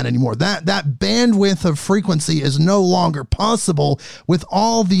like that anymore. That bandwidth of frequency is no longer possible with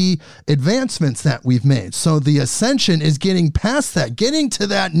all the advancements that we've made. So the ascension is getting past that, getting to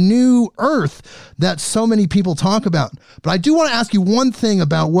that new earth that so many people talk about. But I do want to ask you one thing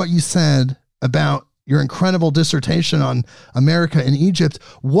about what you said about your incredible dissertation on America and Egypt.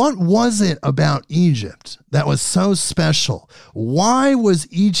 What was it about Egypt that was so special? Why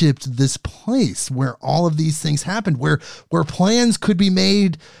was Egypt this place where all of these things happened, where plans could be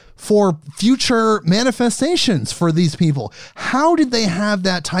made for future manifestations for these people? How did they have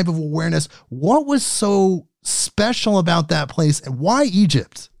that type of awareness? What was so special about that place, and why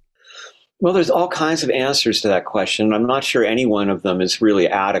Egypt? Well, there's all kinds of answers to that question. I'm not sure any one of them is really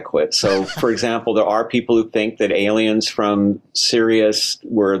adequate. So, for example, there are people who think that aliens from Sirius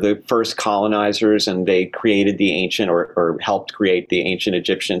were the first colonizers and they created the ancient or helped create the ancient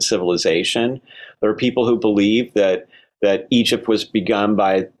Egyptian civilization. There are people who believe that Egypt was begun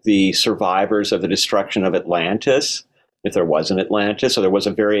by the survivors of the destruction of Atlantis, if there was an Atlantis, so there was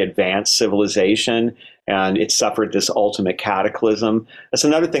a very advanced civilization, and it suffered this ultimate cataclysm. That's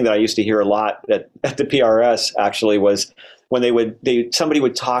another thing that I used to hear a lot at the PRS, actually, was when somebody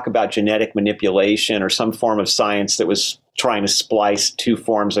would talk about genetic manipulation or some form of science that was trying to splice two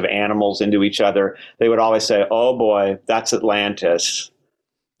forms of animals into each other. They would always say, "Oh boy, that's Atlantis.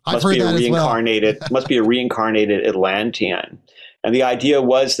 Must be a reincarnated Atlantean." And the idea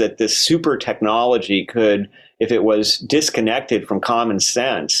was that this super technology could, if it was disconnected from common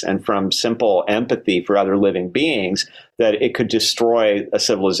sense and from simple empathy for other living beings, that it could destroy a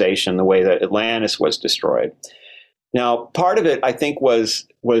civilization the way that Atlantis was destroyed. Now, part of it, I think, was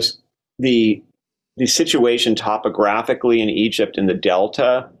the situation topographically in Egypt in the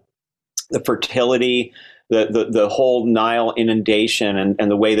Delta, the fertility, the whole Nile inundation and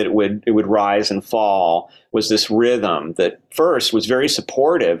the way that it would rise and fall was this rhythm that first was very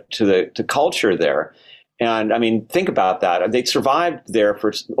supportive to culture there. And I mean, think about that. They survived there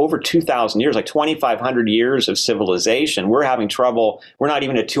for over 2,000 years, like 2,500 years of civilization. We're having trouble. We're not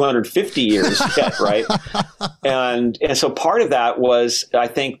even at 250 years yet, right? And so part of that was, I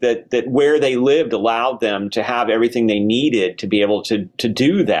think, that where they lived allowed them to have everything they needed to be able to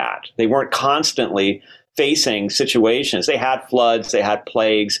do that. They weren't constantly facing situations. They had floods, they had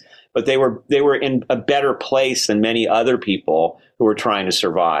plagues, but they were in a better place than many other people who were trying to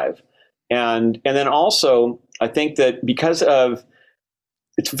survive. And then also, I think that because of,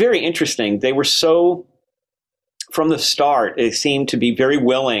 it's very interesting, they were so, from the start, they seemed to be very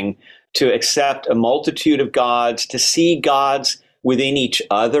willing to accept a multitude of gods, to see gods within each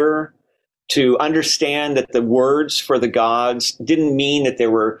other, to understand that the words for the gods didn't mean that they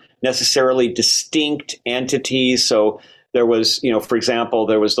were necessarily distinct entities. So there was, for example,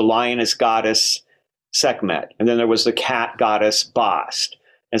 there was the lioness goddess Sekhmet, and then there was the cat goddess Bast.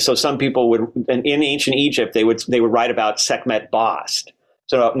 And so some people would, in ancient Egypt, they would write about Sekhmet Bast.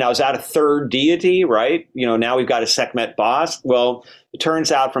 So now is that a third deity, right? Now we've got a Sekhmet Bast. Well, it turns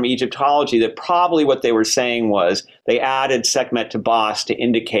out from Egyptology that probably what they were saying was they added Sekhmet to Bast to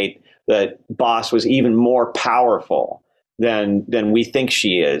indicate that Bast was even more powerful than we think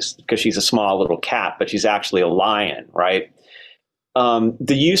she is, because she's a small little cat, but she's actually a lion, right?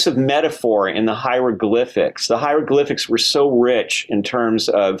 The use of metaphor in the hieroglyphics. The hieroglyphics were so rich in terms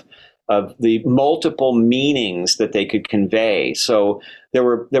of the multiple meanings that they could convey. So there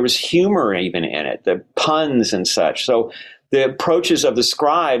was humor even in it, the puns and such. So the approaches of the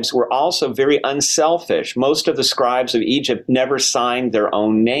scribes were also very unselfish. Most of the scribes of Egypt never signed their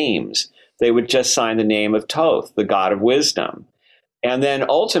own names. They would just sign the name of Thoth, the god of wisdom. And then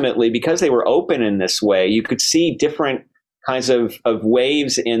ultimately, because they were open in this way, you could see different kinds of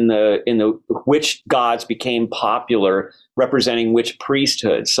waves in the which gods became popular, representing which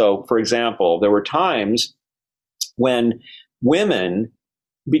priesthood. So, for example, there were times when women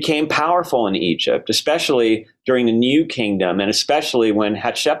became powerful in Egypt, especially during the New Kingdom, and especially when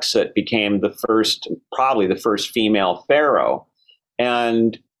Hatshepsut became probably the first female pharaoh.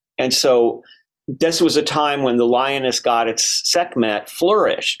 And so this was a time when the lioness goddess Sekhmet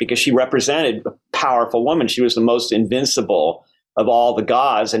flourished because she represented a powerful woman. She was the most invincible of all the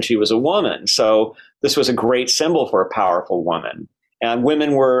gods, and she was a woman. So this was a great symbol for a powerful woman. And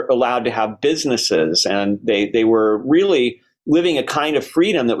women were allowed to have businesses, and they were really living a kind of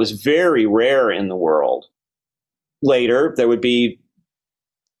freedom that was very rare in the world. Later, there would be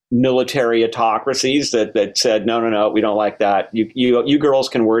military autocracies that said, no, we don't like that. You girls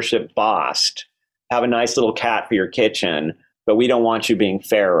can worship Bast, have a nice little cat for your kitchen, but we don't want you being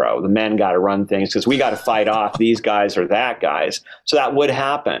pharaoh. The men got to run things because we got to fight off these guys or that guys. So that would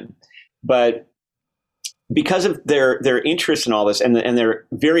happen. But because of their interest in all this and their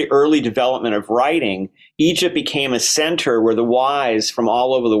very early development of writing, Egypt became a center where the wise from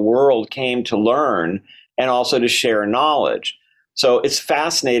all over the world came to learn and also to share knowledge. So it's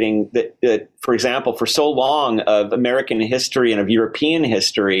fascinating that, for example, for so long of American history and of European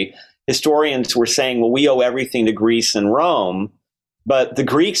history, historians were saying, well, we owe everything to Greece and Rome, but the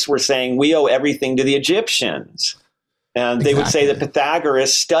Greeks were saying we owe everything to the Egyptians. And they would say that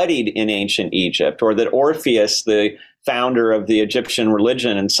Pythagoras studied in ancient Egypt, or that Orpheus, the founder of the Egyptian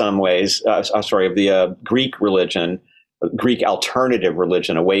religion in some ways, of the Greek religion, Greek alternative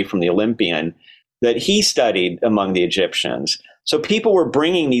religion away from the Olympian, that he studied among the Egyptians. So people were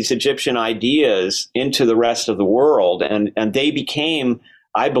bringing these Egyptian ideas into the rest of the world, and they became,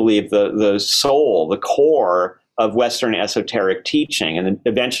 I believe, the soul, the core of Western esoteric teaching. And then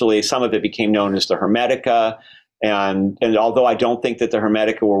eventually some of it became known as the Hermetica. And although I don't think that the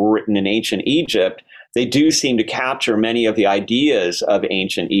Hermetica were written in ancient Egypt, they do seem to capture many of the ideas of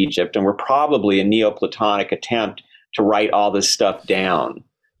ancient Egypt, and were probably a Neoplatonic attempt to write all this stuff down.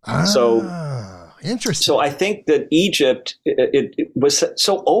 Interesting. So I think that Egypt, it was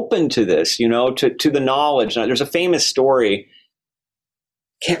so open to this, to the knowledge. Now, there's a famous story.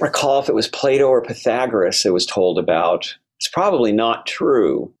 Can't recall if it was Plato or Pythagoras it was told about. It's probably not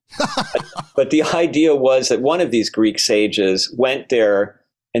true. But the idea was that one of these Greek sages went there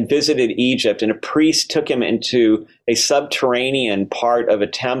and visited Egypt, and a priest took him into a subterranean part of a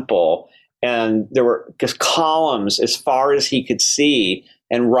temple. And there were just columns as far as he could see,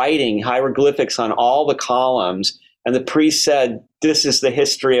 and writing hieroglyphics on all the columns. And the priest said, "This is the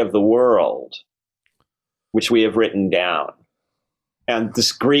history of the world, which we have written down." And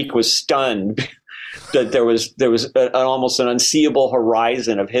this Greek was stunned that there was almost an unseeable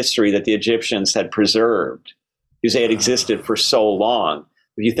horizon of history that the Egyptians had preserved, because they had existed for so long.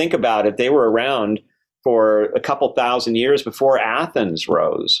 If you think about it, they were around for a couple thousand years before Athens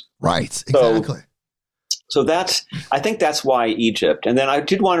rose. Right, exactly. So I think that's why Egypt. And then I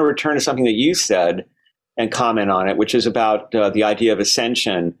did want to return to something that you said and comment on it, which is about the idea of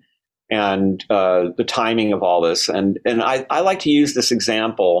ascension and the timing of all this. And I like to use this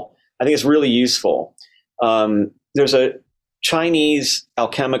example. I think it's really useful. There's a Chinese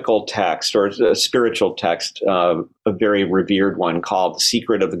alchemical text, or a spiritual text, a very revered one, called The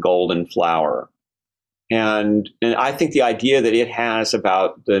Secret of the Golden Flower. And I think the idea that it has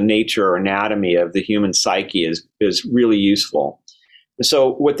about the nature or anatomy of the human psyche is really useful.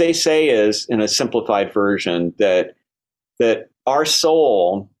 So what they say is, in a simplified version, that our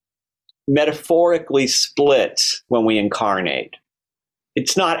soul metaphorically splits when we incarnate.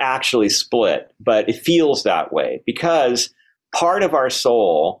 It's not actually split, but it feels that way, because part of our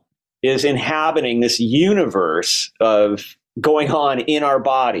soul is inhabiting this universe of going on in our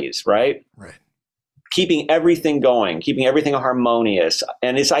bodies, right? Right. Keeping everything going, keeping everything harmonious,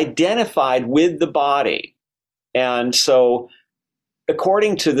 and is identified with the body. And so,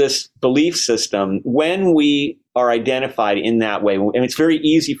 according to this belief system, when we are identified in that way, and it's very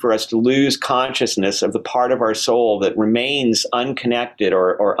easy for us to lose consciousness of the part of our soul that remains unconnected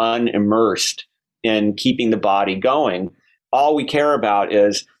or unimmersed in keeping the body going. All we care about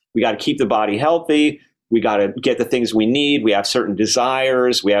is we got to keep the body healthy. We got to get the things we need. We have certain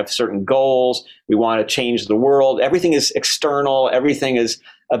desires. We have certain goals. We want to change the world. Everything is external. Everything is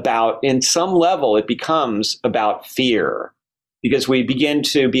about, in some level, it becomes about fear, because we begin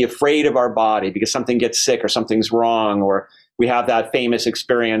to be afraid of our body because something gets sick or something's wrong, or we have that famous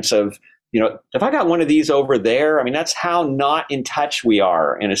experience of, if I got one of these over there, I mean, that's how not in touch we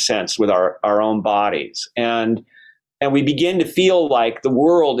are, in a sense, with our own bodies. And we begin to feel like the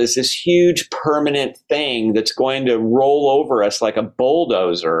world is this huge permanent thing that's going to roll over us like a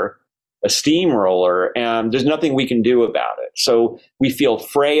bulldozer, a steamroller, and there's nothing we can do about it. So we feel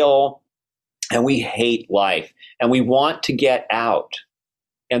frail, and we hate life, and we want to get out.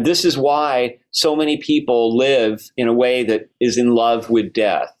 And this is why so many people live in a way that is in love with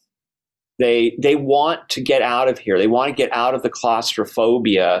death. They want to get out of here. They want to get out of the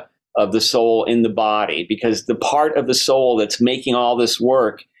claustrophobia of the soul in the body, because the part of the soul that's making all this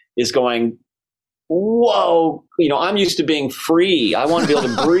work is going, whoa, I'm used to being free. I want to be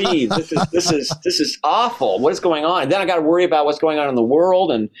able to breathe. This is awful. What is going on? And then I got to worry about what's going on in the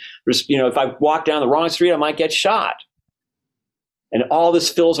world. And there's, if I walk down the wrong street, I might get shot. And all this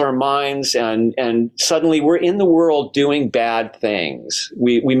fills our minds, and suddenly we're in the world doing bad things.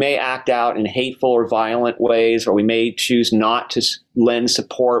 We may act out in hateful or violent ways, or we may choose not to lend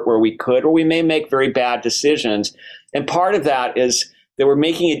support where we could, or we may make very bad decisions. And part of that is that we're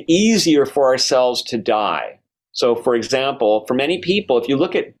making it easier for ourselves to die. So, for example, for many people, if you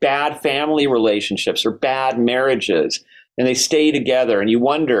look at bad family relationships or bad marriages, and they stay together, and you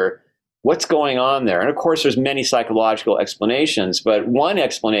wonder, what's going on there? And of course, there's many psychological explanations, but one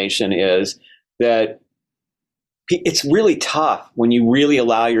explanation is that it's really tough when you really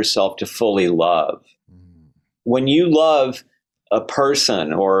allow yourself to fully love. When you love a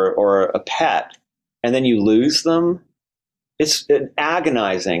person or a pet, and then you lose them, it's an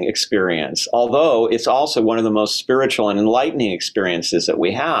agonizing experience, although it's also one of the most spiritual and enlightening experiences that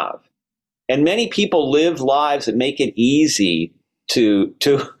we have. And many people live lives that make it easy to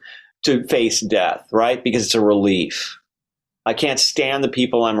face death, right? Because it's a relief. I can't stand the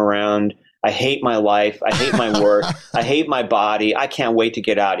people I'm around. I hate my life. I hate my work. I hate my body. I can't wait to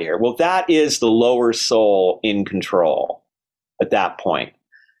get out of here. Well, that is the lower soul in control at that point.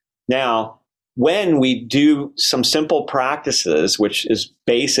 Now, when we do some simple practices, which is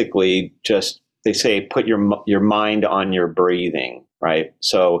basically just, they say, put your mind on your breathing, right?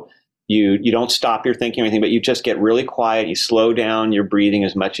 So you don't stop your thinking or anything, but you just get really quiet. You slow down your breathing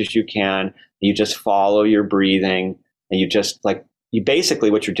as much as you can. You just follow your breathing, and you basically,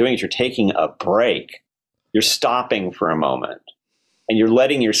 what you're doing is you're taking a break. You're stopping for a moment, and you're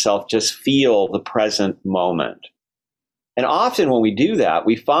letting yourself just feel the present moment. And often when we do that,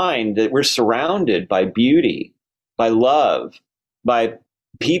 we find that we're surrounded by beauty, by love, by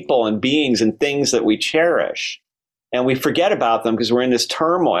people and beings and things that we cherish. And we forget about them because we're in this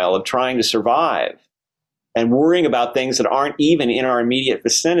turmoil of trying to survive and worrying about things that aren't even in our immediate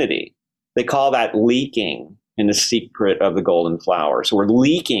vicinity. They call that leaking in the secret of the golden flower. So we're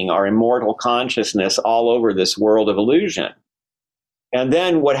leaking our immortal consciousness all over this world of illusion. And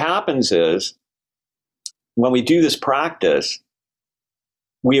then what happens is, when we do this practice,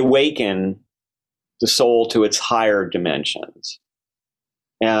 we awaken the soul to its higher dimensions.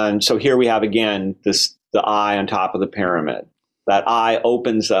 And so here we have again the eye on top of the pyramid. That eye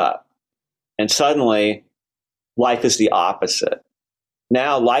opens up, and suddenly life is the opposite.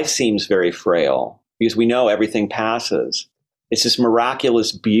 Now life seems very frail because we know everything passes. It's this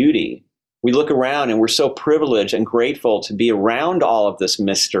miraculous beauty. We look around and we're so privileged and grateful to be around all of this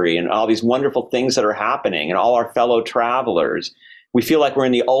mystery and all these wonderful things that are happening and all our fellow travelers. We feel like we're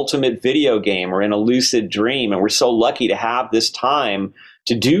in the ultimate video game or in a lucid dream, and we're so lucky to have this time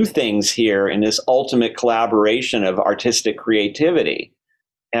to do things here in this ultimate collaboration of artistic creativity.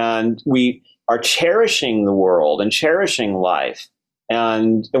 And we are cherishing the world and cherishing life.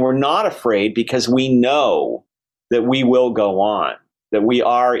 And we're not afraid because we know that we will go on, that we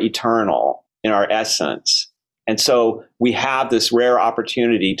are eternal in our essence. And so we have this rare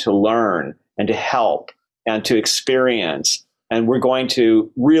opportunity to learn and to help and to experience. And we're going to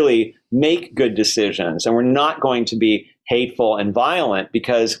really make good decisions. And we're not going to be hateful and violent,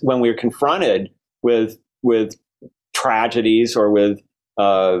 because when we're confronted with tragedies or with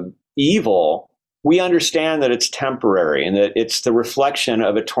evil, we understand that it's temporary and that it's the reflection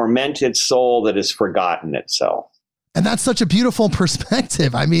of a tormented soul that has forgotten itself. And that's such a beautiful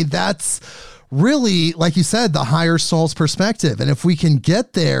perspective. I mean, that's really, like you said, the higher soul's perspective. And if we can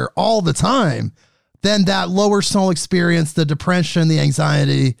get there all the time, then that lower soul experience, the depression, the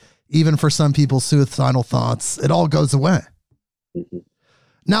anxiety, even for some people, suicidal thoughts, it all goes away. Mm-hmm.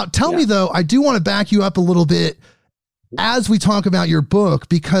 Now, tell me, though, I do want to back you up a little bit as we talk about your book,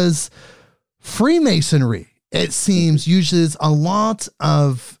 because Freemasonry, it seems, uses a lot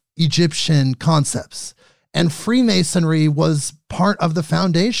of Egyptian concepts. And Freemasonry was part of the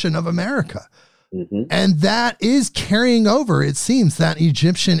foundation of America. Mm-hmm. And that is carrying over, it seems, that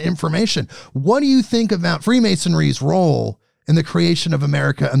Egyptian information. What do you think about Freemasonry's role in the creation of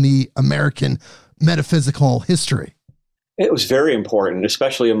America and the American metaphysical history? It was very important,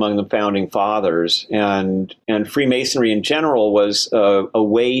 especially among the founding fathers. And Freemasonry in general was a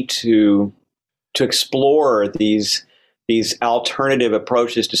way to explore these alternative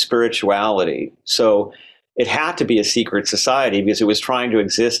approaches to spirituality. So it had to be a secret society because it was trying to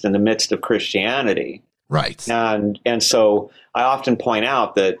exist in the midst of Christianity. Right. And so I often point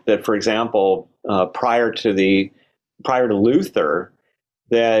out that for example, prior to Luther,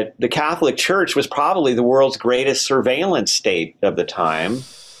 that the Catholic Church was probably the world's greatest surveillance state of the time,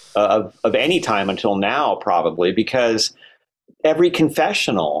 of any time until now, probably, because every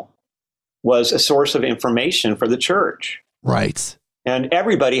confessional was a source of information for the church. Right. And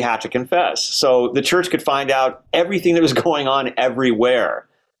everybody had to confess. So the church could find out everything that was going on everywhere.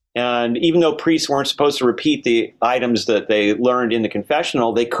 And even though priests weren't supposed to repeat the items that they learned in the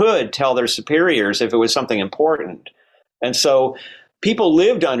confessional, they could tell their superiors if it was something important. And so people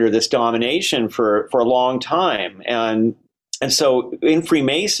lived under this domination for a long time. And so in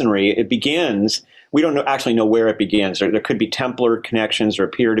Freemasonry, it begins, we don't actually know where it begins. There could be Templar connections, or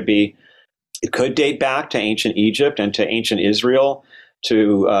appear to be. It could date back to ancient Egypt and to ancient Israel.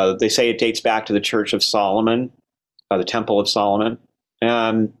 They say it dates back to the Church of Solomon, the Temple of Solomon.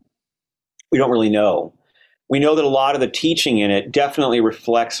 We don't really know. We know that a lot of the teaching in it definitely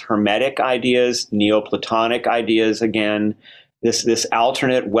reflects Hermetic ideas, Neoplatonic ideas. Again, this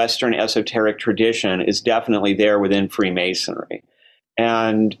alternate Western esoteric tradition is definitely there within Freemasonry.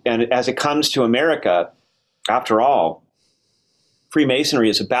 And as it comes to America, after all, Freemasonry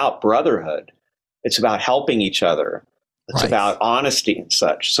is about brotherhood. It's about helping each other. It's about honesty and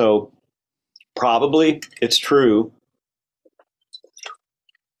such. So probably it's true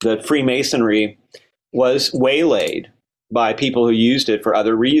that Freemasonry was waylaid by people who used it for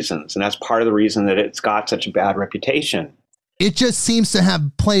other reasons. And that's part of the reason that it's got such a bad reputation. It just seems to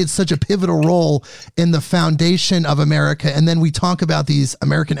have played such a pivotal role in the foundation of America. And then we talk about these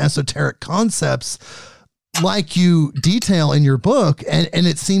American esoteric concepts like you detail in your book. And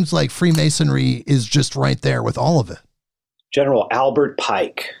it seems like Freemasonry is just right there with all of it. General Albert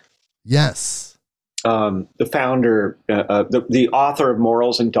Pike. Yes. The founder, the author of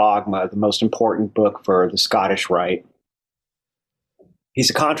Morals and Dogma, the most important book for the Scottish Rite. He's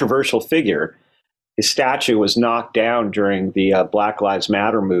a controversial figure. His statue was knocked down during the Black Lives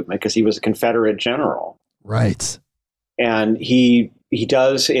Matter movement because he was a Confederate general. Right. And he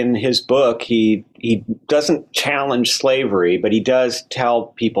does in his book, he doesn't challenge slavery, but he does tell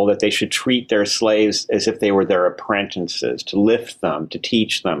people that they should treat their slaves as if they were their apprentices, to lift them, to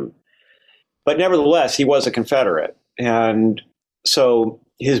teach them. But nevertheless, he was a Confederate. And so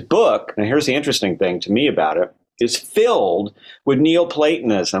his book, and here's the interesting thing to me about it, is filled with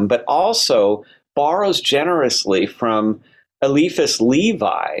Neoplatonism, but also borrows generously from Eliphas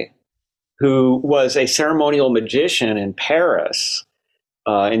Levi, who was a ceremonial magician in Paris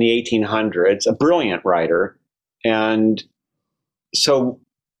in the 1800s, a brilliant writer. And so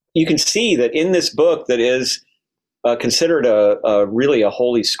you can see that in this book that is considered really a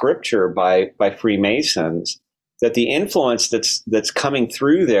holy scripture by Freemasons, that the influence that's coming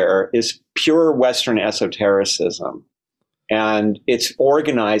through there is pure Western esotericism. And it's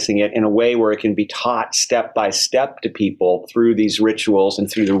organizing it in a way where it can be taught step by step to people through these rituals and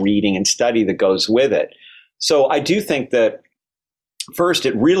through the reading and study that goes with it. So I do think that, first,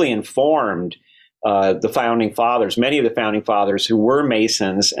 it really informed the founding fathers, many of the founding fathers who were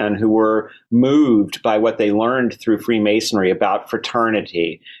Masons and who were moved by what they learned through Freemasonry about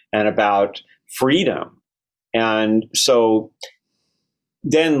fraternity and about freedom. And so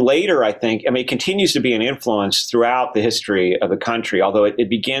then later, I think, it continues to be an influence throughout the history of the country, although it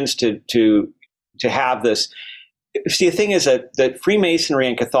begins to have this. See, the thing is that Freemasonry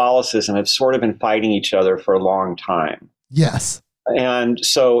and Catholicism have sort of been fighting each other for a long time. Yes. And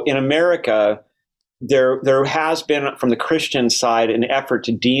so in America, there has been, from the Christian side, an effort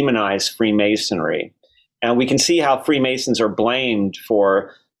to demonize Freemasonry. And we can see how Freemasons are blamed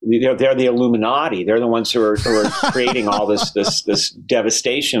for. They're the Illuminati. They're the ones who are creating all this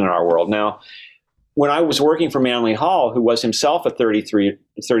devastation in our world. Now, when I was working for Manly Hall, who was himself a 33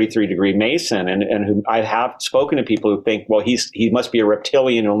 degree Mason, and who I have spoken to people who think, well, he must be a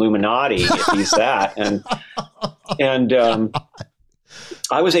reptilian Illuminati if he's that. And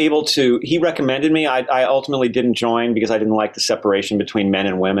I was able to. He recommended me. I ultimately didn't join because I didn't like the separation between men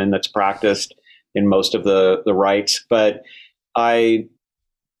and women that's practiced in most of the rites, but I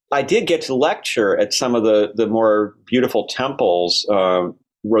did get to lecture at some of the more beautiful temples,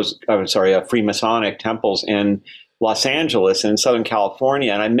 Freemasonic temples in Los Angeles and Southern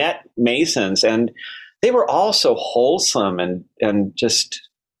California. And I met Masons, and they were all so wholesome and just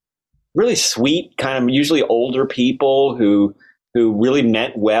really sweet, kind of usually older people who really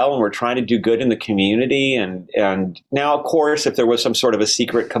meant well and were trying to do good in the community. And now, of course, if there was some sort of a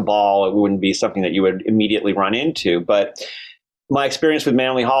secret cabal, it wouldn't be something that you would immediately run into. But my experience with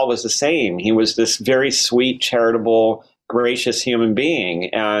Manly Hall was the same. He was this very sweet, charitable, gracious human being.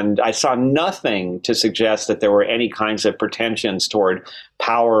 And I saw nothing to suggest that there were any kinds of pretensions toward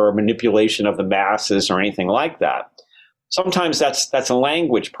power or manipulation of the masses or anything like that. Sometimes that's a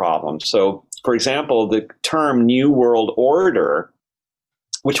language problem. So, for example, the term New World Order,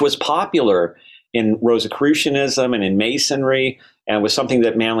 which was popular in Rosicrucianism and in Masonry, and was something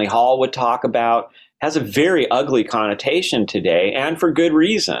that Manly Hall would talk about, has a very ugly connotation today, and for good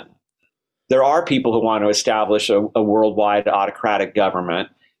reason. There are people who want to establish a worldwide autocratic government,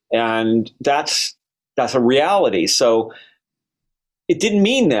 and that's a reality. So it didn't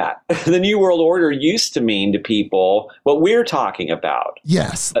mean that. The New World Order used to mean to people what we're talking about.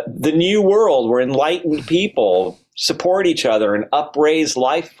 Yes. The New World, where enlightened people support each other and upraise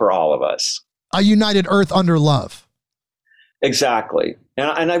life for all of us. A united earth under love. Exactly.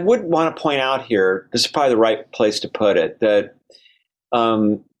 And I would want to point out here, this is probably the right place to put it, that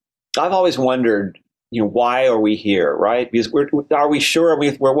I've always wondered, why are we here, right? Because are we sure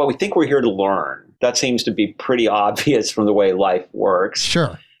we think we're here to learn? That seems to be pretty obvious from the way life works.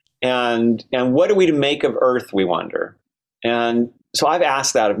 Sure. And what are we to make of Earth, we wonder? And so I've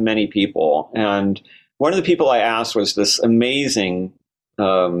asked that of many people. And one of the people I asked was this amazing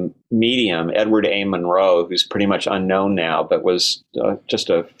medium, Edward A. Monroe, who's pretty much unknown now, but was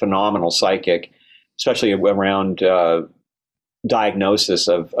just a phenomenal psychic, especially around diagnosis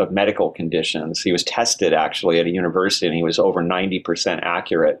of medical conditions. He was tested actually at a university, and he was over 90%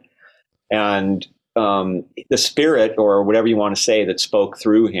 accurate. And the spirit, or whatever you want to say, that spoke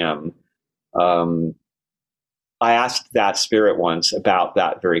through him, I asked that spirit once about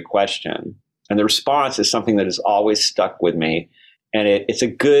that very question. And the response is something that has always stuck with me. And it's a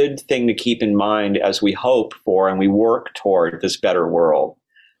good thing to keep in mind as we hope for and we work toward this better world.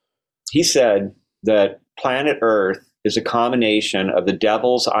 He said that planet Earth is a combination of the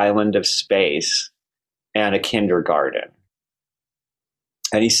devil's island of space and a kindergarten.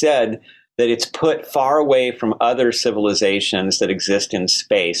 And he said that it's put far away from other civilizations that exist in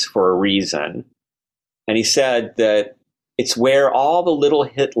space for a reason. And he said that it's where all the little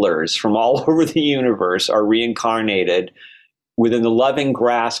Hitlers from all over the universe are reincarnated within the loving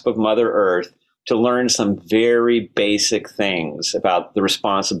grasp of Mother Earth to learn some very basic things about the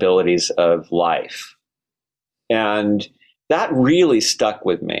responsibilities of life. And that really stuck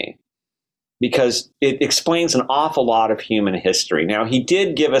with me because it explains an awful lot of human history. Now, he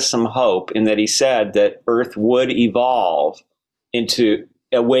did give us some hope in that he said that Earth would evolve into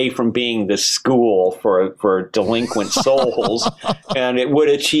away from being the school for delinquent souls, and it would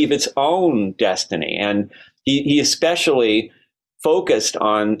achieve its own destiny. And he especially focused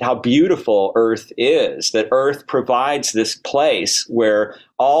on how beautiful Earth is, that Earth provides this place where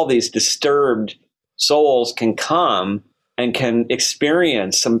all these disturbed souls can come and can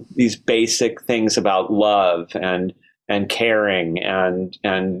experience these basic things about love and caring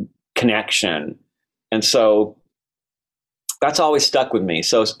and connection. And so that's always stuck with me.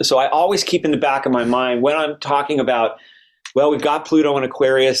 So I always keep in the back of my mind when I'm talking about, well, we've got Pluto and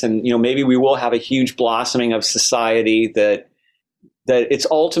Aquarius, and maybe we will have a huge blossoming of society, that it's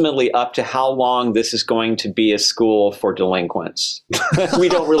ultimately up to how long this is going to be a school for delinquents. We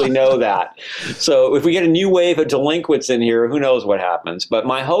don't really know that. So if we get a new wave of delinquents in here, who knows what happens. But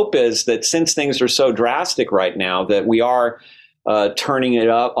my hope is that since things are so drastic right now, that we are turning it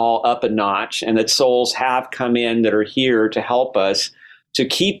all up a notch, and that souls have come in that are here to help us to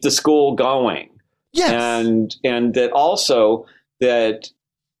keep the school going. Yes. And that also that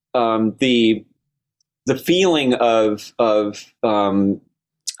the feeling of how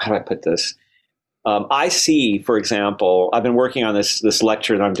do I put this? I see, for example, I've been working on this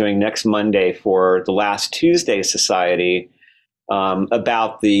lecture that I'm doing next Monday for the Last Tuesday Society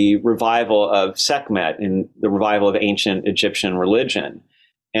about the revival of Sekhmet and the revival of ancient Egyptian religion.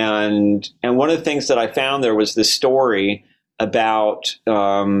 And one of the things that I found there was this story about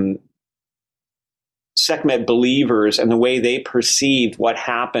Sekhmet believers and the way they perceived what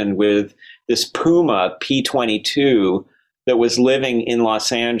happened with this puma P-22 that was living in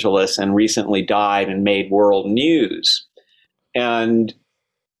Los Angeles and recently died and made world news. And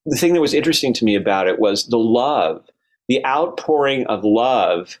the thing that was interesting to me about it was the love, the outpouring of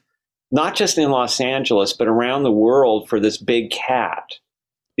love, not just in Los Angeles, but around the world for this big cat.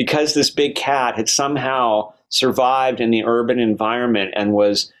 Because this big cat had somehow survived in the urban environment and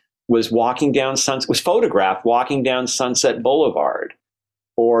was walking down was photographed walking down Sunset Boulevard,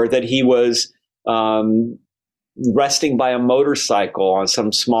 or that he was resting by a motorcycle on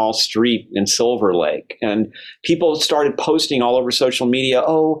some small street in Silver Lake. And people started posting all over social media,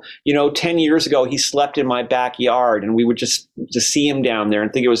 10 years ago, he slept in my backyard, and we would just see him down there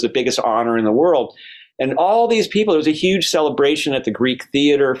and think it was the biggest honor in the world. And all these people, there was a huge celebration at the Greek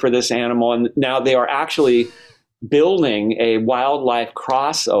theater for this animal. And now they are actually building a wildlife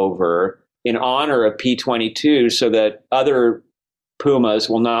crossover in honor of P-22 so that other pumas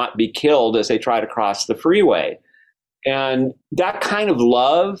will not be killed as they try to cross the freeway. And that kind of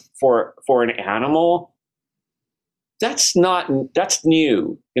love for an animal, that's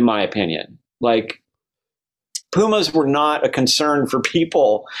new, in my opinion. Like, pumas were not a concern for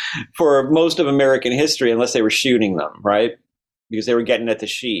people for most of American history unless they were shooting them, right? Because they were getting at the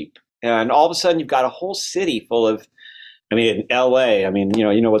sheep. And all of a sudden you've got a whole city full of, in LA,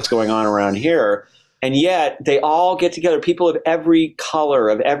 you know what's going on around here. And yet they all get together, people of every color,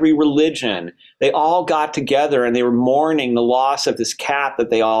 of every religion. They all got together and they were mourning the loss of this cat that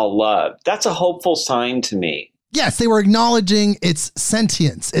they all loved. That's a hopeful sign to me. Yes, they were acknowledging its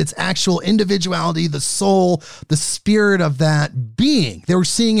sentience, its actual individuality, the soul, the spirit of that being. They were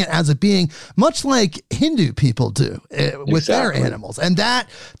seeing it as a being, much like Hindu people do with their animals. And that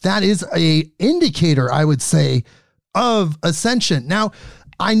is a indicator, I would say, of ascension. Now,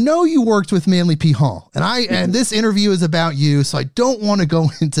 I know you worked with Manly P. Hall, and this interview is about you, so I don't want to go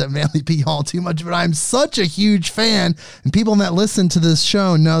into Manly P. Hall too much, but I'm such a huge fan, and people that listen to this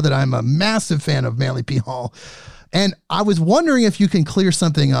show know that I'm a massive fan of Manly P. Hall. And I was wondering if you can clear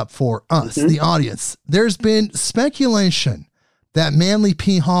something up for us, the audience. There's been speculation that Manly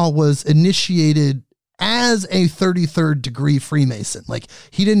P. Hall was initiated as a 33rd degree Freemason. Like,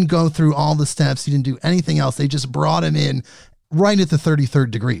 he didn't go through all the steps. He didn't do anything else. They just brought him in right at the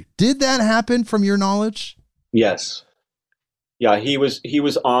 33rd degree. Did that happen from your knowledge? Yes. Yeah, he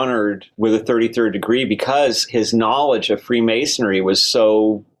was honored with a 33rd degree because his knowledge of Freemasonry was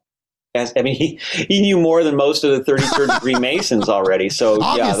so, he knew more than most of the 33rd degree Masons already. So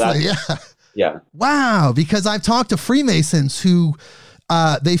yeah. Wow. Because I've talked to Freemasons who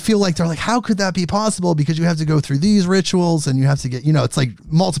they feel like they're like, how could that be possible? Because you have to go through these rituals and you have to get, it's like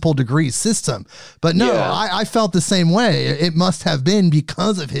multiple degree system. But no, yeah. I felt the same way. It must have been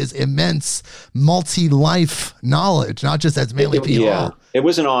because of his immense multi-life knowledge, not just as Manly P. Hall. Yeah, it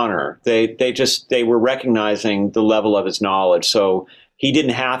was an honor. They were recognizing the level of his knowledge. So he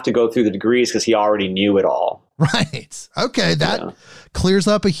didn't have to go through the degrees because he already knew it all. Right. Okay. That clears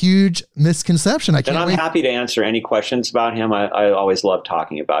up a huge misconception. And I'm happy to answer any questions about him. I always love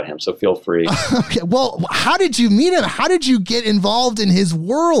talking about him, so feel free. Okay. Well, how did you meet him? How did you get involved in his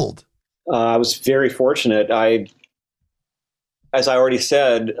world? I was very fortunate. As I already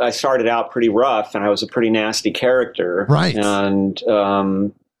said, I started out pretty rough and I was a pretty nasty character. Right. And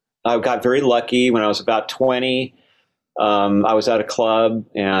I got very lucky when I was about 20. I was at a club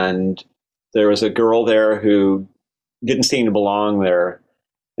and there was a girl there who didn't seem to belong there.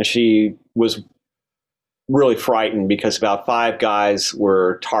 And she was really frightened because about 5 guys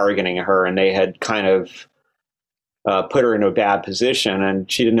were targeting her and they had kind of put her in a bad position and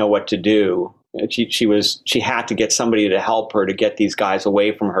she didn't know what to do. She had to get somebody to help her to get these guys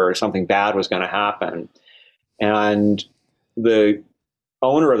away from her. Something bad was going to happen. And the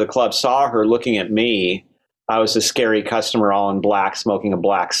owner of the club saw her looking at me. I was a scary customer all in black, smoking a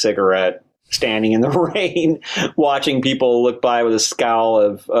black cigarette, standing in the rain, watching people look by with a scowl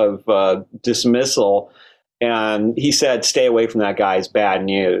of dismissal. And he said, stay away from that guy. It's bad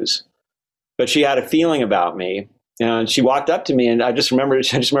news. But she had a feeling about me. And she walked up to me and I just remember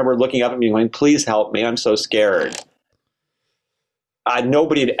looking up at me and going, please help me. I'm so scared.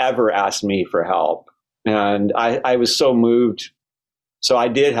 Nobody had ever asked me for help. And I was so moved. So I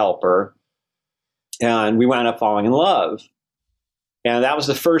did help her. And we wound up falling in love. And that was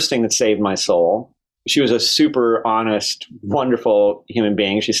the first thing that saved my soul. She was a super honest, wonderful human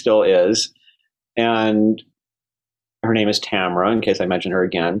being. She still is. And her name is Tamara, in case I mention her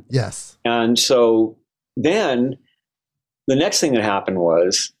again. Yes. And so then the next thing that happened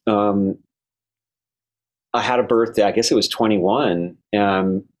was I had a birthday. I guess it was 21.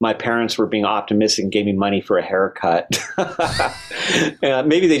 And my parents were being optimistic and gave me money for a haircut. And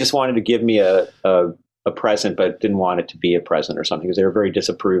maybe they just wanted to give me a present, but didn't want it to be a present or something because they were very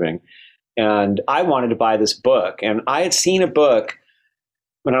disapproving. And I wanted to buy this book. And I had seen a book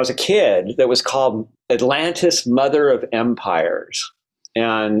when I was a kid that was called Atlantis, Mother of Empires.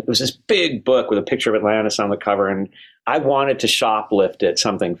 And it was this big book with a picture of Atlantis on the cover. And I wanted to shoplift it,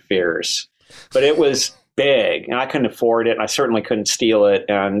 something fierce. But it was big and I couldn't afford it. And I certainly couldn't steal it.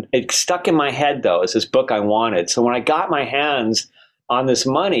 And it stuck in my head, though, as this book I wanted. So when I got my hands on this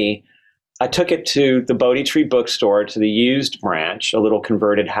money, I took it to the Bodhi Tree bookstore, to the used branch, a little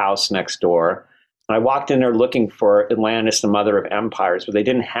converted house next door. And I walked in there looking for Atlantis, the Mother of Empires, but they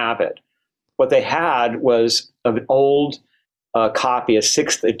didn't have it. What they had was an old copy, a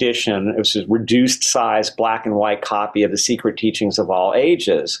 6th edition. It was a reduced size black and white copy of the Secret Teachings of All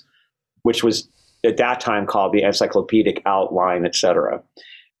Ages, which was at that time called the Encyclopedic Outline, etc.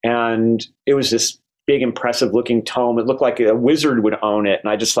 And it was this big, impressive looking tome. It looked like a wizard would own it.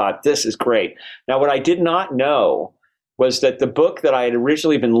 And I just thought, this is great. Now, what I did not know was that the book that I had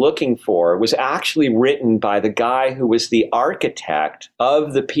originally been looking for was actually written by the guy who was the architect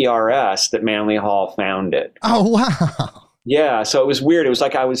of the PRS that Manly Hall founded. Oh, wow. Yeah. So it was weird. It was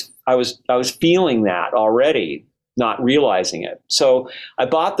like I was feeling that already, not realizing it. So I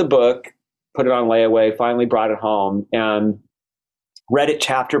bought the book, put it on layaway, finally brought it home and read it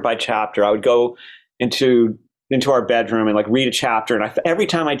chapter by chapter. I would go into our bedroom and like read a chapter. And every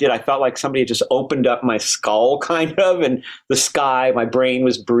time I did, I felt like somebody had just opened up my skull kind of, and the sky, my brain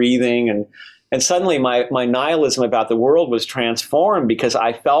was breathing. And suddenly my nihilism about the world was transformed because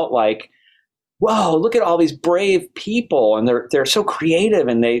I felt like, whoa, look at all these brave people. And they're so creative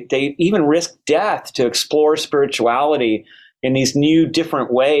and they even risk death to explore spirituality in these new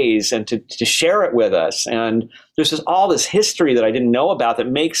different ways and to share it with us. And there's just all this history that I didn't know about that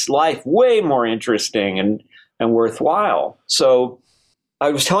makes life way more interesting and worthwhile. So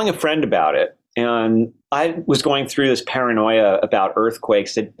I was telling a friend about it, and I was going through this paranoia about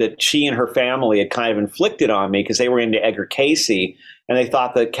earthquakes that she and her family had kind of inflicted on me because they were into Edgar Cayce and they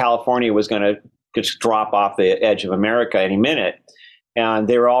thought that California was going to just drop off the edge of America any minute. And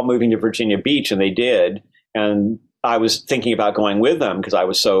they were all moving to Virginia Beach, and they did. And I was thinking about going with them because I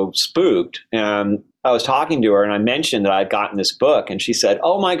was so spooked. And I was talking to her, and I mentioned that I'd gotten this book, and she said,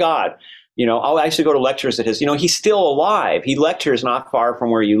 "Oh my God, I used to go to lectures at his, he's still alive. He lectures not far from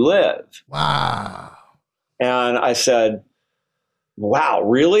where you live." Wow. And I said, "Wow,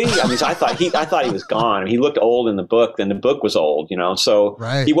 really?" I mean, so I thought he was gone. He looked old in the book, and the book was old, So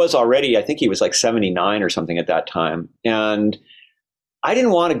Right. He was already, I think he was like 79 or something at that time. And I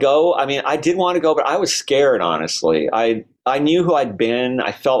didn't want to go. I mean, I did want to go, but I was scared, honestly. I knew who I'd been.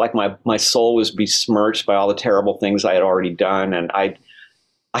 I felt like my soul was besmirched by all the terrible things I had already done, and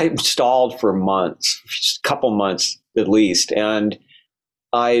I stalled for months, a couple months at least, and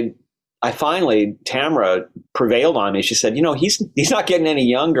I finally, Tamara prevailed on me. She said, he's not getting any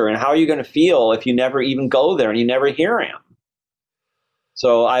younger, and how are you going to feel if you never even go there and you never hear him?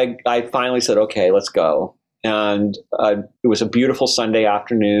 So I finally said, okay, let's go. And it was a beautiful Sunday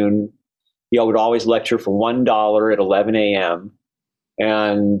afternoon. He would always lecture for $1 at 11 a.m.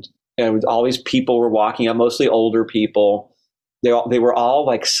 And all these people were walking up, mostly older people. They were all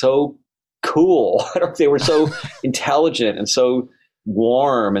like so cool. They were so intelligent and so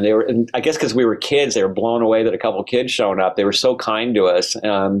warm. And I guess because we were kids, they were blown away that a couple of kids shown up. They were so kind to us.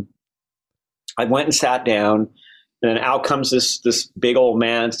 I went and sat down, and out comes this big old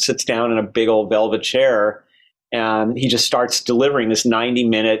man, sits down in a big old velvet chair. And he just starts delivering this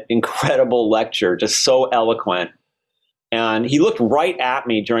 90-minute incredible lecture, just so eloquent. And he looked right at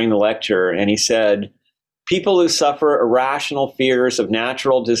me during the lecture, and he said, "People who suffer irrational fears of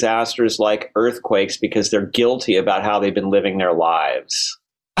natural disasters like earthquakes because they're guilty about how they've been living their lives."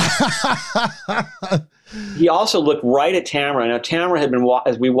 He also looked right at Tamara. Now, Tamara had been,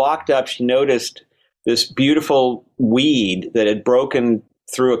 as we walked up, she noticed this beautiful weed that had broken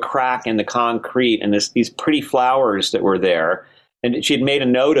through a crack in the concrete, and these pretty flowers that were there. And she had made a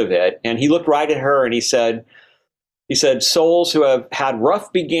note of it. And he looked right at her, and he said, "Souls who have had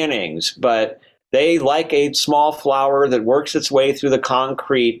rough beginnings, but they, like a small flower that works its way through the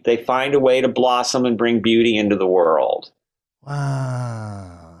concrete, they find a way to blossom and bring beauty into the world."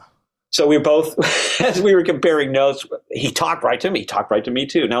 Wow. So we both, as we were comparing notes, he talked right to me. He talked right to me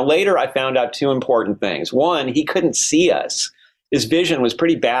too. Now, later I found out two important things. One, he couldn't see us. His vision was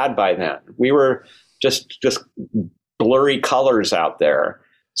pretty bad by then. We were just blurry colors out there.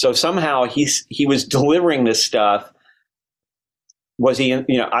 So somehow he was delivering this stuff. Was he in,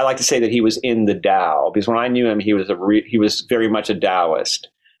 I like to say that he was in the Tao, because when I knew him, he was very much a Taoist.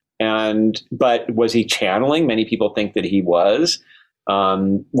 But was he channeling? Many people think that he was.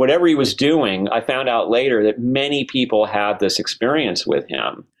 Whatever he was doing, I found out later that many people had this experience with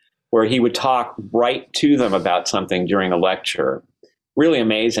him, where he would talk right to them about something during a lecture. Really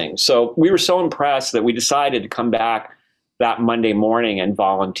amazing. So we were so impressed that we decided to come back that Monday morning and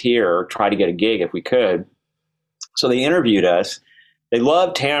volunteer, try to get a gig if we could. So they interviewed us. They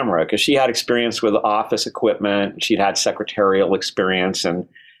loved Tamara because she had experience with office equipment. She'd had secretarial experience, and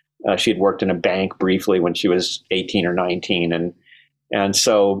she'd worked in a bank briefly when she was 18 or 19. And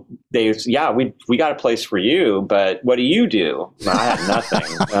so we got a place for you, but what do you do? Well, I had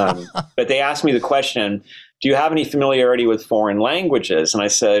nothing. But they asked me the question, "Do you have any familiarity with foreign languages?" And I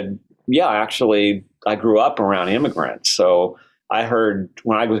said, "Yeah, actually, I grew up around immigrants. So I heard,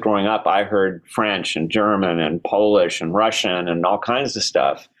 when I was growing up, I heard French and German and Polish and Russian and all kinds of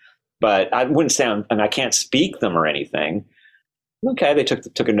stuff. But I wouldn't say I can't speak them or anything." Okay, they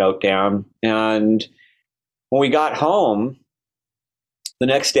took a note down. And when we got home, the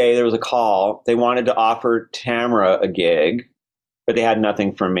next day there was a call. They wanted to offer Tamara a gig, but they had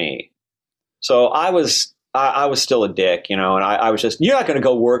nothing for me. So I was still a dick, and I was just, "You're not going to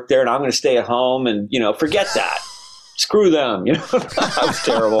go work there, and I'm going to stay at home, and forget that. Screw them." I was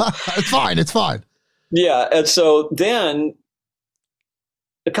terrible. It's fine. Yeah, and so then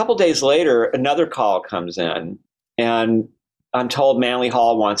a couple days later, another call comes in, and I'm told Manly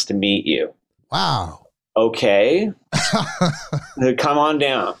Hall wants to meet you. Wow. Okay. Come on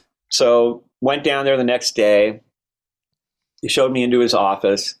down. So went down there the next day. He showed me into his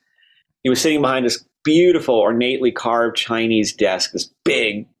office. He was sitting behind this beautiful, ornately carved Chinese desk, this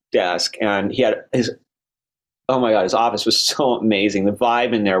big desk. And he had oh my God, his office was so amazing. The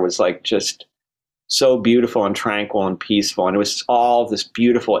vibe in there was like just so beautiful and tranquil and peaceful. And it was all this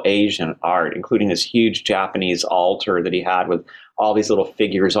beautiful Asian art, including this huge Japanese altar that he had with all these little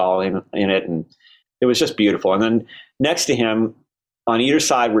figures all in it. And it was just beautiful. And then next to him, on either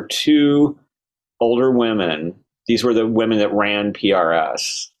side, were two older women. These were the women that ran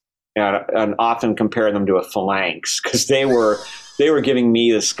PRS, and often compare them to a phalanx, because they were they were giving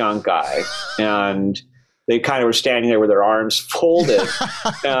me the skunk eye, and they kind of were standing there with their arms folded.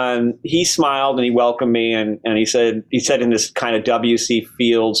 And he smiled and he welcomed me, and he said in this kind of W.C.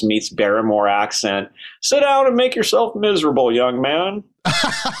 Fields meets Barrymore accent, "Sit down and make yourself miserable, young man."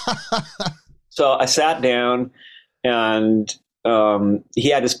 So I sat down, and he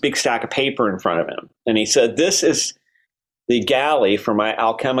had this big stack of paper in front of him, and he said, "This is the galley for my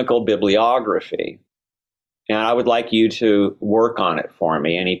alchemical bibliography, and I would like you to work on it for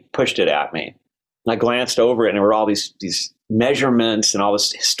me." And he pushed it at me. And I glanced over it, and there were all these measurements and all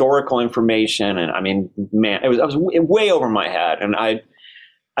this historical information. And I mean, man, I was way over my head. And I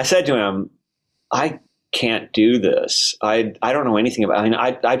said to him, "I can't do this. I don't know anything about, I mean,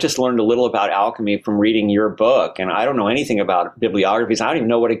 I just learned a little about alchemy from reading your book, and I don't know anything about bibliographies. I don't even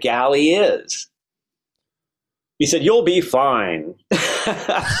know what a galley is." He said, "You'll be fine."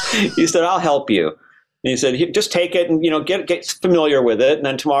 He said, "I'll help you." And he said, "Just take it and, get familiar with it. And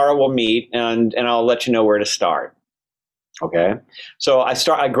then tomorrow we'll meet and I'll let you know where to start." Okay. So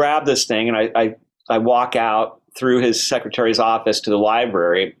I grab this thing, and I walk out through his secretary's office to the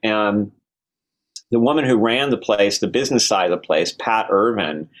library, and the woman who ran the place, the business side of the place, Pat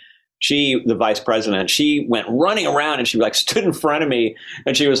Irvin, the vice president, she went running around, and she stood in front of me,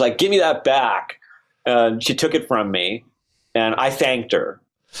 and she was like, "Give me that back." She took it from me, and I thanked her.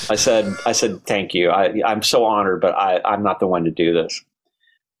 I said, "Thank you. I'm so honored, but I'm not the one to do this."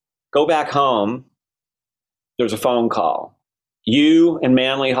 Go back home. There's a phone call. "You and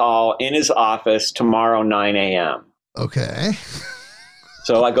Manly Hall in his office tomorrow, 9 a.m. Okay.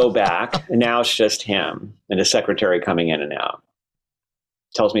 So I go back, and now it's just him and his secretary coming in and out.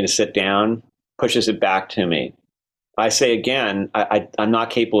 Tells me to sit down, pushes it back to me. I say again, I'm not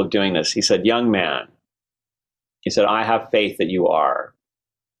capable of doing this. He said, "Young man," he said, "I have faith that you are."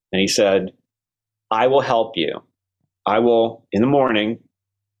 And he said, "I will help you. I will, in the morning,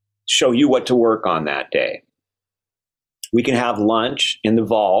 show you what to work on that day. We can have lunch in the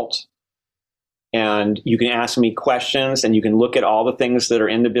vault, and you can ask me questions, and you can look at all the things that are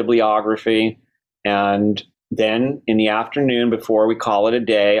in the bibliography. And then in the afternoon, before we call it a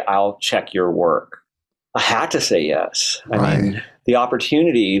day, I'll check your work." I had to say yes. I mean, the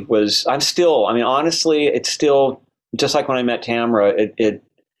opportunity was, honestly, it's still, just like when I met Tamara, it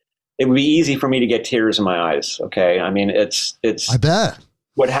would be easy for me to get tears in my eyes. Okay. I mean, it's, I bet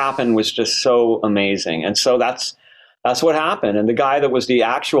what happened was just so amazing. And so that's what happened. And the guy that was the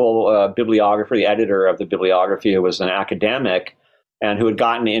actual bibliographer, the editor of the bibliography, who was an academic and who had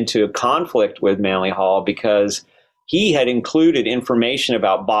gotten into a conflict with Manly Hall because he had included information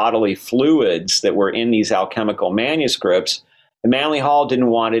about bodily fluids that were in these alchemical manuscripts, and Manly Hall didn't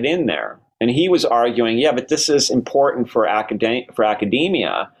want it in there. And he was arguing, yeah, but this is important for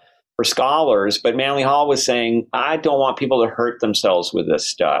academia, for scholars. But Manly Hall was saying, I don't want people to hurt themselves with this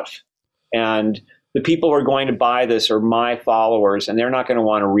stuff. And the people who are going to buy this are my followers, and they're not going to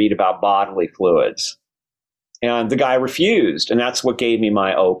want to read about bodily fluids. And the guy refused, and that's what gave me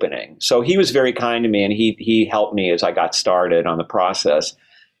my opening. So he was very kind to me, and he helped me as I got started on the process.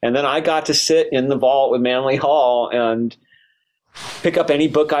 And then I got to sit in the vault with Manly Hall and pick up any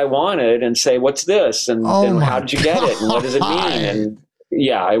book I wanted and say, what's this? And how did you get it? And what does it mean? And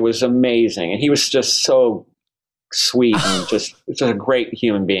yeah, it was amazing. And he was just so sweet and just a great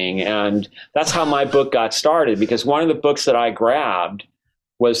human being. And that's how my book got started, because one of the books that I grabbed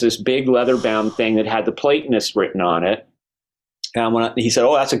was this big leather-bound thing that had the Platonist written on it. And when he said,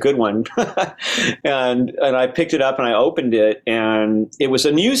 oh, that's a good one. and I picked it up and I opened it, and it was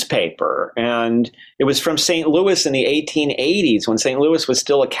a newspaper. And it was from St. Louis in the 1880s, when St. Louis was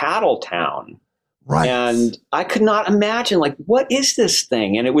still a cattle town. Right. And I could not imagine, what is this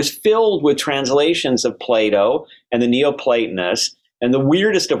thing? And it was filled with translations of Plato and the Neoplatonists. And the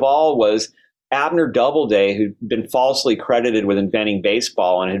weirdest of all was Abner Doubleday, who'd been falsely credited with inventing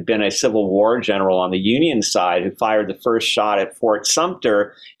baseball and had been a Civil War general on the Union side who fired the first shot at Fort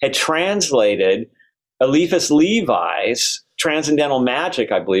Sumter, had translated Eliphas Levi's Transcendental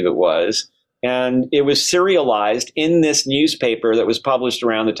Magic, I believe it was, and it was serialized in this newspaper that was published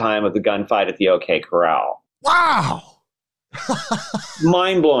around the time of the gunfight at the OK Corral. Wow.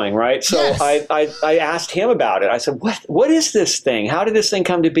 Mind-blowing, right? So yes. I asked him about it. I said, what is this thing? How did this thing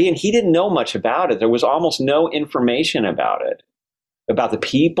come to be? And he didn't know much about it. There was almost no information about it, about the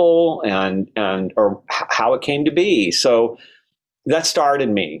people or how it came to be. So that started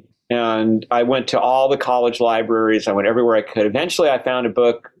me. And I went to all the college libraries. I went everywhere I could. Eventually, I found a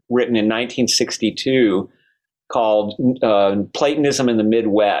book written in 1962 called Platonism in the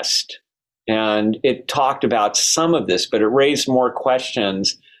Midwest. And it talked about some of this, but it raised more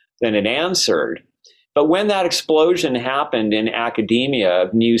questions than it answered. But when that explosion happened in academia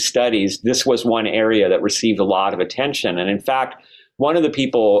of new studies, this was one area that received a lot of attention. And in fact, one of the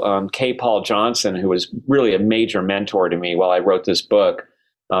people, K. Paul Johnson, who was really a major mentor to me while I wrote this book,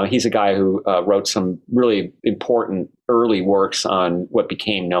 he's a guy who wrote some really important early works on what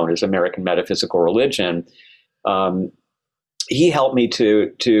became known as American metaphysical religion. He helped me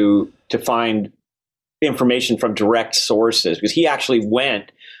to find information from direct sources, because he actually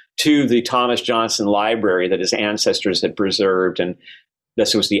went to the Thomas Johnson library that his ancestors had preserved, and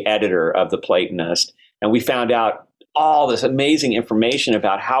this was the editor of The Platonist. And we found out all this amazing information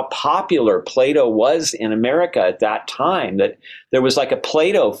about how popular Plato was in America at that time, that there was like a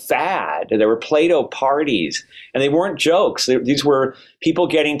Plato fad, there were Plato parties, and they weren't jokes. These were people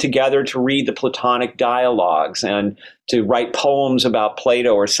getting together to read the Platonic dialogues and to write poems about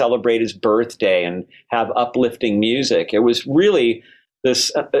Plato or celebrate his birthday and have uplifting music. It was really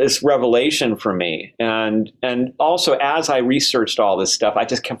this revelation for me. And also, as I researched all this stuff, I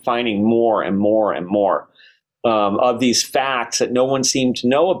just kept finding more and more and more of these facts that no one seemed to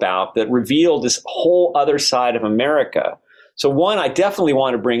know about that revealed this whole other side of America. So one I definitely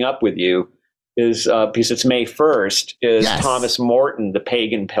want to bring up with you is, because it's May 1st, is yes. Thomas Morton, the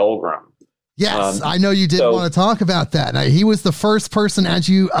pagan pilgrim. Yes, I know you did want to talk about that. Now, he was the first person, as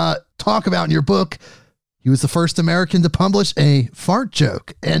you talk about in your book, he was the first American to publish a fart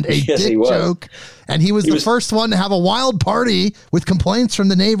joke and a dick joke. And he was the first one to have a wild party with complaints from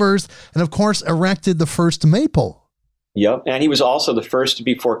the neighbors, and of course erected the first maple. Yep. And he was also the first to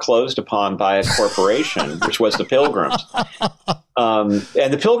be foreclosed upon by a corporation, which was the Pilgrims. And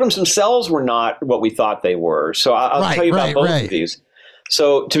the Pilgrims themselves were not what we thought they were. So I'll tell you about both of these.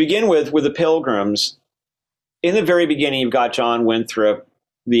 So to begin with the Pilgrims, in the very beginning, you've got John Winthrop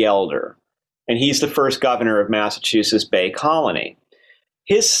the Elder. And he's the first governor of Massachusetts Bay Colony.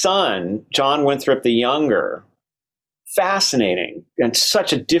 His son, John Winthrop the Younger, fascinating and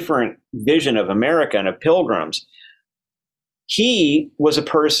such a different vision of America and of Pilgrims. He was a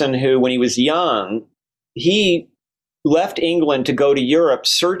person who, when he was young, he left England to go to Europe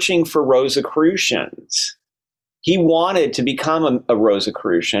searching for Rosicrucians. He wanted to become a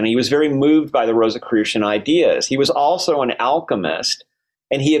Rosicrucian. He was very moved by the Rosicrucian ideas. He was also an alchemist.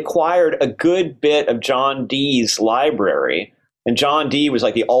 And he acquired a good bit of John Dee's library. And John Dee was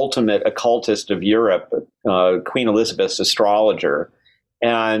like the ultimate occultist of Europe, Queen Elizabeth's astrologer.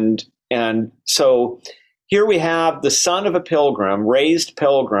 And so here we have the son of a pilgrim, raised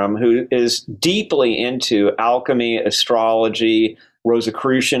pilgrim, who is deeply into alchemy, astrology,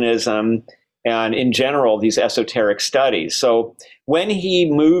 Rosicrucianism, and in general, these esoteric studies. So when he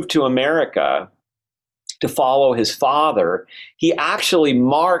moved to America to follow his father, he actually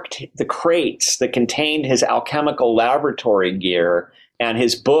marked the crates that contained his alchemical laboratory gear and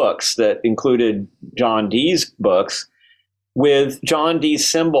his books that included John Dee's books with John Dee's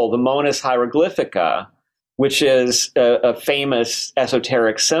symbol, the Monas Hieroglyphica, which is a famous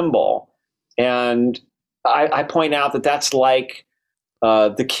esoteric symbol. And I point out that that's like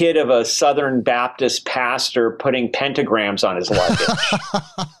the kid of a Southern Baptist pastor putting pentagrams on his luggage.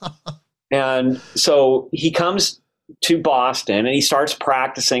 And so he comes to Boston and he starts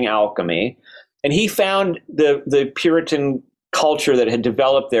practicing alchemy. And he found the Puritan culture that had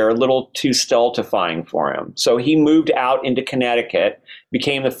developed there a little too stultifying for him. So he moved out into Connecticut,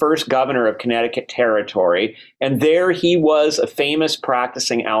 became the first governor of Connecticut Territory. And there he was a famous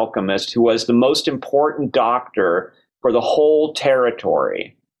practicing alchemist who was the most important doctor for the whole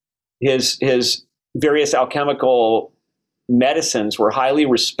territory. His various alchemical medicines were highly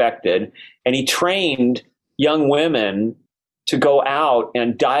respected, and he trained young women to go out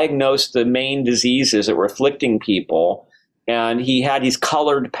and diagnose the main diseases that were afflicting people. And he had these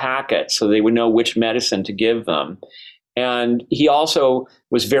colored packets so they would know which medicine to give them. And he also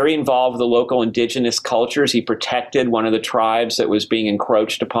was very involved with the local indigenous cultures. He protected one of the tribes that was being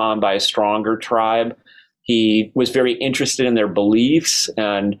encroached upon by a stronger tribe. He was very interested in their beliefs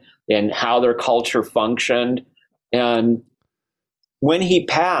and in how their culture functioned. And when he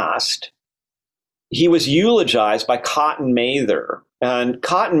passed, he was eulogized by Cotton Mather. And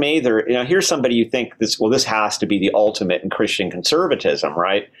Cotton Mather, here's somebody you think this has to be the ultimate in Christian conservatism,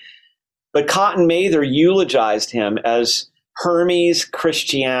 right? But Cotton Mather eulogized him as Hermes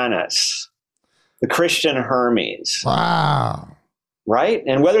Christianus, the Christian Hermes. Wow. Right?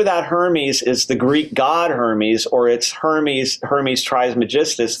 And whether that Hermes is the Greek god Hermes or it's Hermes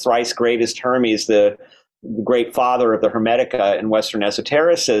Trismegistus, thrice greatest Hermes, the great father of the Hermetica in Western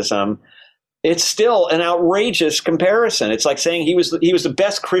esotericism, it's still an outrageous comparison. It's like saying he was the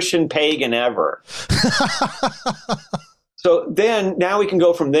best Christian pagan ever. So then now we can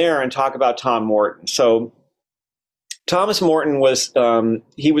go from there and talk about Tom Morton. So Thomas Morton was,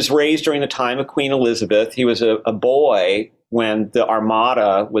 he was raised during the time of Queen Elizabeth. He was a boy when the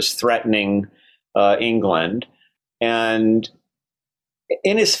Armada was threatening England. And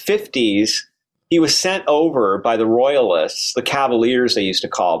in his 50s, he was sent over by the Royalists, the Cavaliers they used to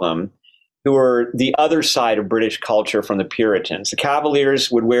call them, who were the other side of British culture from the Puritans. The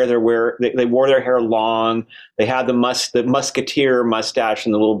Cavaliers would they wore their hair long. They had the musketeer mustache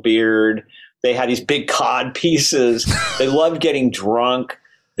and the little beard. They had these big cod pieces. They loved getting drunk.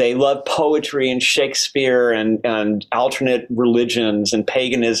 They loved poetry and Shakespeare and alternate religions and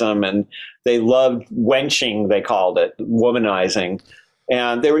paganism. And they loved wenching, they called it, womanizing.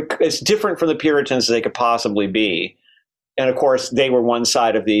 And they were as different from the Puritans as they could possibly be. And of course, they were one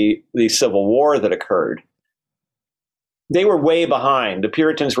side of the Civil War that occurred. They were way behind. The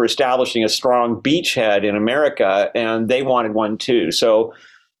Puritans were establishing a strong beachhead in America, and they wanted one too. So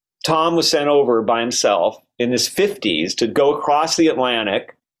Tom was sent over by himself in his 50s to go across the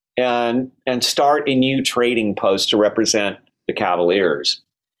Atlantic and start a new trading post to represent the Cavaliers.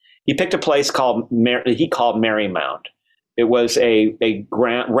 He picked a place called Marymount. It was a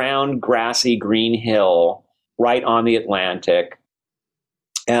round, grassy, green hill right on the Atlantic.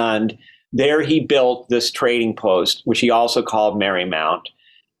 And there he built this trading post, which he also called Marymount.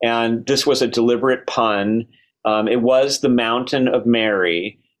 And this was a deliberate pun. It was the Mountain of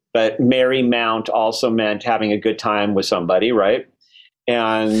Mary, but Mary Mount also meant having a good time with somebody, right?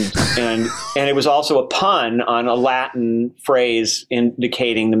 And it was also a pun on a Latin phrase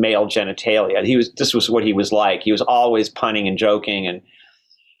indicating the male genitalia. This was what he was like. He was always punning and joking. And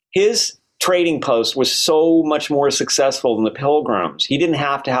his trading post was so much more successful than the Pilgrims. He didn't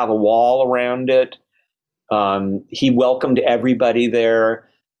have to have a wall around it. He welcomed everybody there,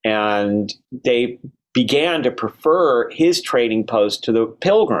 and they began to prefer his trading post to the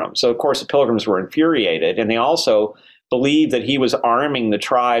Pilgrims. So, of course, the Pilgrims were infuriated, and they also believed that he was arming the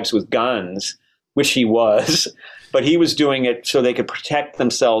tribes with guns, which he was, but he was doing it so they could protect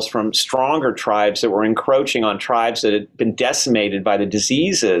themselves from stronger tribes that were encroaching on tribes that had been decimated by the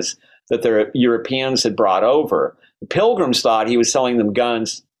diseases that the Europeans had brought over. The Pilgrims thought he was selling them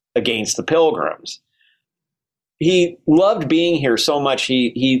guns against the Pilgrims. He loved being here so much.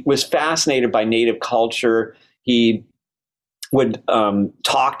 He was fascinated by native culture. He would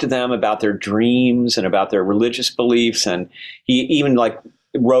talk to them about their dreams and about their religious beliefs. And he even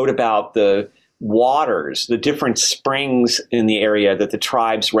wrote about the waters, the different springs in the area that the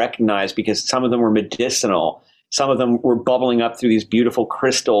tribes recognized, because some of them were medicinal. Some of them were bubbling up through these beautiful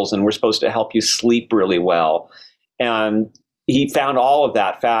crystals and were supposed to help you sleep really well. And he found all of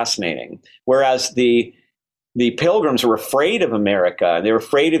that fascinating. Whereas the Pilgrims were afraid of America. They were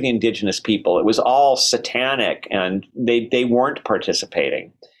afraid of the indigenous people. It was all satanic, and they weren't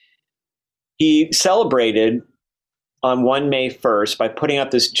participating. He celebrated on one May 1st by putting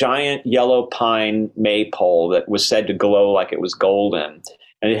up this giant yellow pine maypole that was said to glow like it was golden.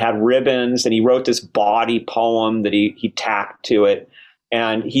 And it had ribbons, and he wrote this bawdy poem that he tacked to it.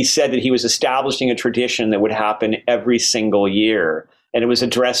 And he said that he was establishing a tradition that would happen every single year. And it was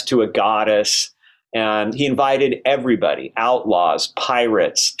addressed to a goddess. And he invited everybody, outlaws,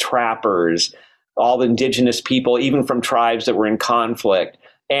 pirates, trappers, all the indigenous people, even from tribes that were in conflict,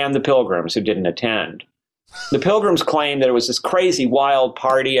 and the Pilgrims who didn't attend. The Pilgrims claimed that it was this crazy, wild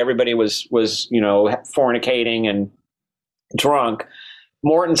party. Everybody was fornicating and drunk.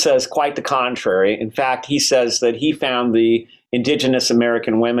 Morton says quite the contrary. In fact, he says that he found the indigenous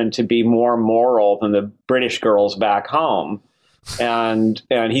American women to be more moral than the British girls back home. And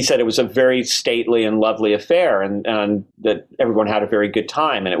he said it was a very stately and lovely affair, and that everyone had a very good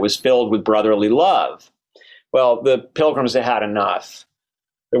time, and it was filled with brotherly love. Well, the Pilgrims had had enough.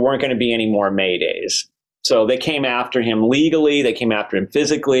 There weren't going to be any more May Days. So they came after him legally. They came after him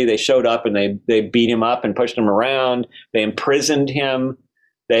physically. They showed up and they beat him up and pushed him around. They imprisoned him.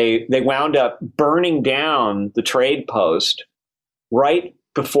 They wound up burning down the trade post right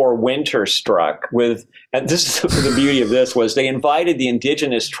before winter struck. And this is the beauty of this, was they invited the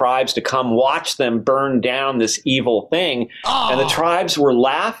indigenous tribes to come watch them burn down this evil thing. Oh. And the tribes were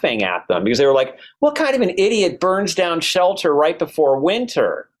laughing at them because they were like, what kind of an idiot burns down shelter right before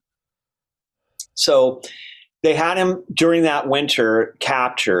winter? So they had him during that winter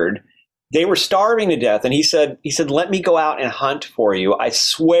captured. They were starving to death. And he said, let me go out and hunt for you. I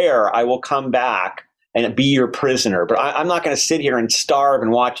swear I will come back and be your prisoner. But I'm not going to sit here and starve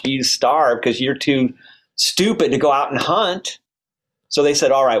and watch you starve because you're too stupid to go out and hunt. So they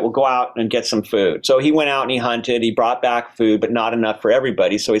said, all right, we'll go out and get some food. So he went out and he hunted. He brought back food, but not enough for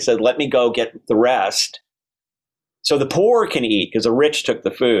everybody. So he said, let me go get the rest. So the poor can eat because the rich took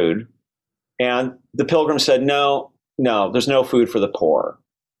the food. And the pilgrims said, no, there's no food for the poor.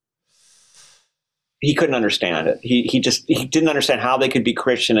 He couldn't understand it. He didn't understand how they could be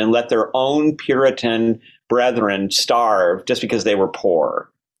Christian and let their own Puritan brethren starve just because they were poor.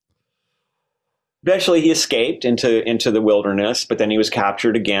 Eventually, he escaped into the wilderness, but then he was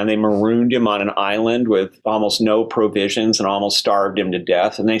captured again. They marooned him on an island with almost no provisions and almost starved him to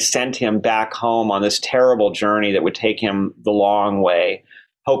death. And they sent him back home on this terrible journey that would take him the long way,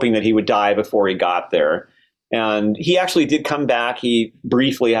 hoping that he would die before he got there. And he actually did come back. He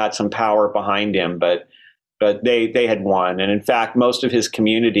briefly had some power behind him, but they had won. And in fact, most of his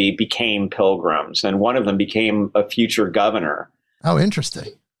community became pilgrims, and one of them became a future governor. Oh, interesting.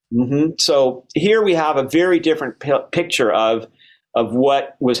 Mm-hmm. So here we have a very different picture of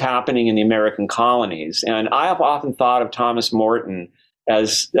what was happening in the American colonies. And I have often thought of Thomas Morton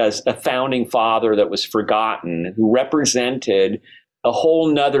as a founding father that was forgotten, who represented a whole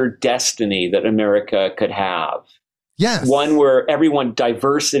nother destiny that America could have. Yes. One where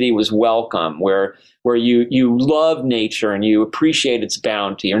diversity was welcome, where you love nature and you appreciate its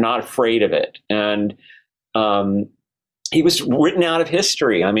bounty. You're not afraid of it. And he was written out of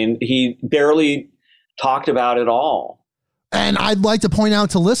history. I mean, he barely talked about it all. And I'd like to point out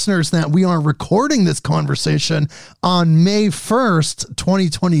to listeners that we are recording this conversation on May 1st,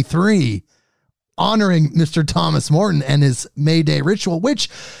 2023, honoring Mr. Thomas Morton and his May Day ritual, which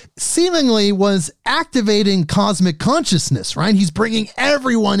seemingly was activating cosmic consciousness, right? He's bringing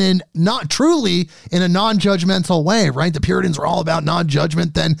everyone in, not truly in a non-judgmental way, right? The Puritans were all about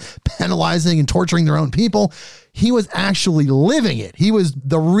non-judgment, then penalizing and torturing their own people. He was actually living it. He was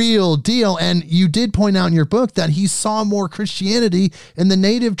the real deal. And you did point out in your book that he saw more Christianity in the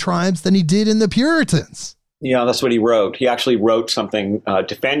native tribes than he did in the Puritans. Yeah, that's what he wrote. He actually wrote something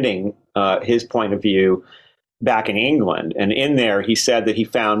defending his point of view back in England. And in there, he said that he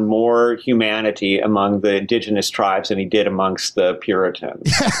found more humanity among the indigenous tribes than he did amongst the Puritans.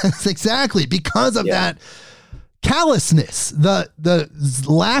 Yes, exactly. Because of that callousness, the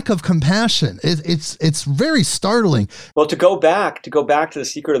lack of compassion. It's very startling. Well, to go back to the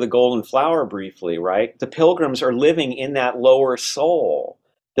secret of the golden flower briefly, right? The pilgrims are living in that lower soul.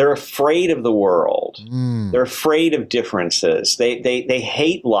 They're afraid of the world. They're afraid of differences. They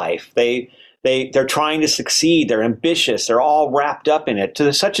hate life. They're trying to succeed. They're ambitious. They're all wrapped up in it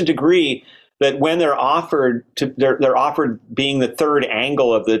to such a degree that when they're offered being the third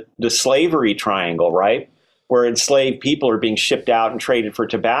angle of the slavery triangle, right, where enslaved people are being shipped out and traded for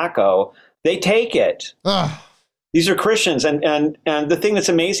tobacco, they take it. These are Christians. And the thing that's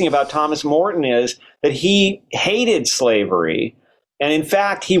amazing about Thomas Morton is that he hated slavery. And in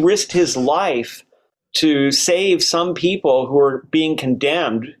fact, he risked his life to save some people who were being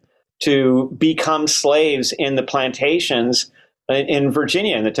condemned to become slaves in the plantations in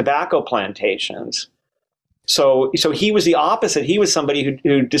Virginia, in the tobacco plantations. So he was the opposite. He was somebody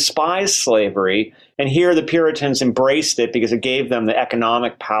who despised slavery. And here the Puritans embraced it because it gave them the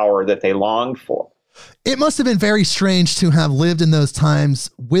economic power that they longed for. It must have been very strange to have lived in those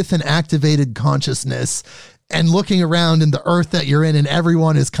times with an activated consciousness and looking around in the earth that you're in, and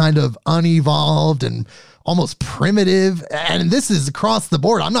everyone is kind of unevolved and almost primitive. And this is across the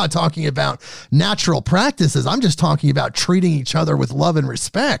board. I'm not talking about natural practices. I'm just talking about treating each other with love and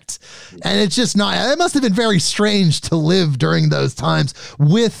respect. And it's just not, it must have been very strange to live during those times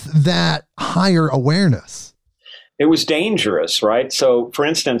with that higher awareness. It was dangerous, right? So, for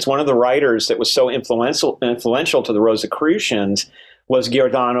instance, one of the writers that was so influential to the Rosicrucians was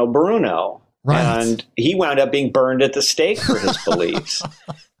Giordano Bruno. Right. And he wound up being burned at the stake for his beliefs.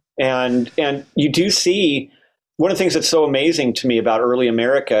 And you do see, one of the things that's so amazing to me about early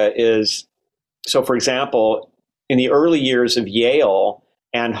America is, so for example, in the early years of Yale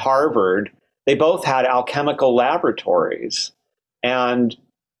and Harvard, they both had alchemical laboratories. And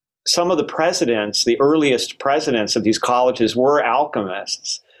some of the presidents, the earliest presidents of these colleges, were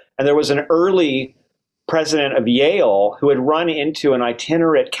alchemists. And there was an early president of Yale who had run into an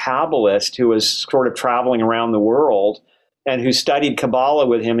itinerant Kabbalist who was sort of traveling around the world and who studied Kabbalah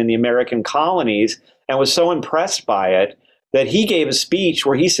with him in the American colonies and was so impressed by it that he gave a speech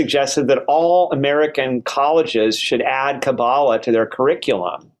where he suggested that all American colleges should add Kabbalah to their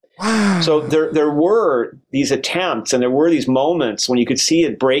curriculum. Wow. So there were these attempts and there were these moments when you could see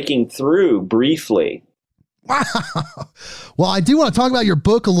it breaking through briefly. Wow. Well, I do want to talk about your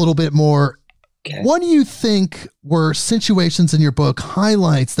book a little bit more. Okay. What do you think were situations in your book,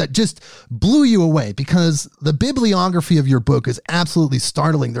 highlights that just blew you away? Because the bibliography of your book is absolutely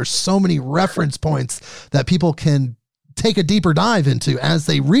startling. There's so many reference points that people can take a deeper dive into as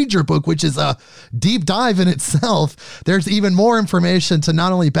they read your book, which is a deep dive in itself. There's even more information to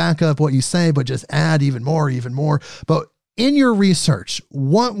not only back up what you say, but just add even more. But in your research,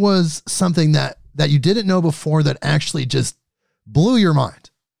 what was something that you didn't know before that actually just blew your mind?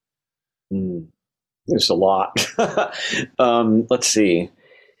 There's a lot. Let's see.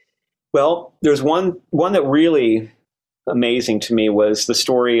 Well, there's one that really amazing to me was the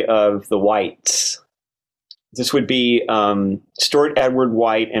story of the Whites. This would be Stuart Edward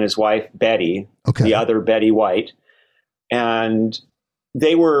White and his wife, Betty, the other Betty White. And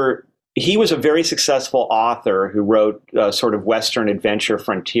he was a very successful author who wrote sort of Western adventure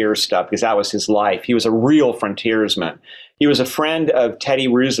frontier stuff because that was his life. He was a real frontiersman. He was a friend of Teddy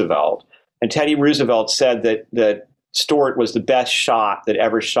Roosevelt. And Teddy Roosevelt said that Stuart was the best shot that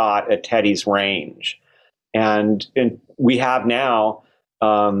ever shot at Teddy's range. And we have now,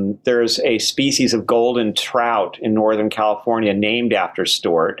 there's a species of golden trout in Northern California named after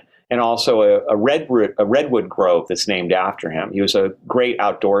Stuart, and also a redwood grove that's named after him. He was a great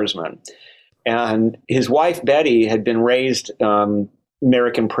outdoorsman. And his wife, Betty, had been raised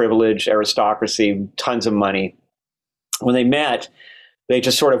American privilege, aristocracy, tons of money. When they met, they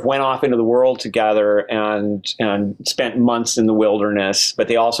just sort of went off into the world together and spent months in the wilderness. But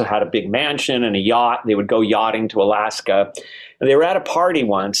they also had a big mansion and a yacht. They would go yachting to Alaska. And they were at a party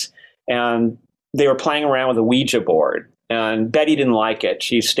once, and they were playing around with a Ouija board. And Betty didn't like it.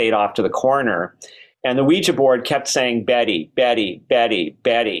 She stayed off to the corner. And the Ouija board kept saying, Betty, Betty, Betty,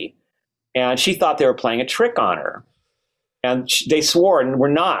 Betty. And she thought they were playing a trick on her. And they swore, and we're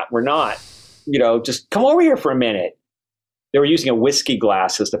not. Just come over here for a minute. They were using a whiskey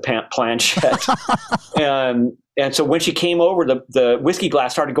glass as the planchette. And so when she came over, the whiskey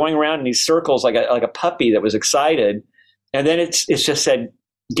glass started going around in these circles like a puppy that was excited. And then it's just said,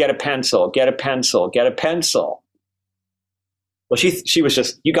 get a pencil, get a pencil, get a pencil. Well, she was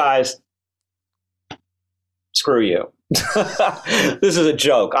just, you guys, screw you. This is a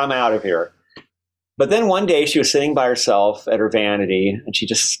joke. I'm out of here. But then one day she was sitting by herself at her vanity, and she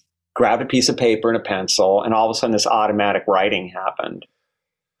just grabbed a piece of paper and a pencil, and all of a sudden this automatic writing happened.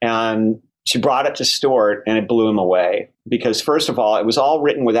 And she brought it to Stuart, and it blew him away. Because first of all, it was all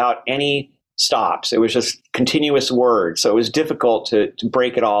written without any stops. It was just continuous words. So it was difficult to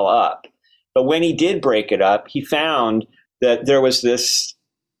break it all up. But when he did break it up, he found that there was this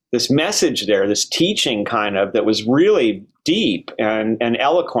message there, this teaching kind of, that was really deep and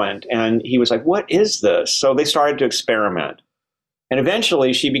eloquent. And he was like, what is this? So they started to experiment. And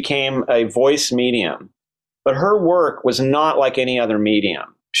eventually she became a voice medium. But her work was not like any other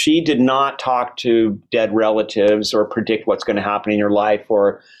medium. She did not talk to dead relatives or predict what's going to happen in your life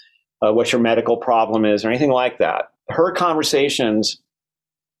or what your medical problem is or anything like that. Her conversations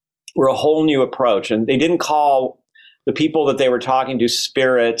were a whole new approach. And they didn't call the people that they were talking to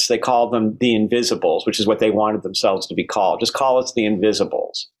spirits. They called them the invisibles, which is what they wanted themselves to be called. Just call us the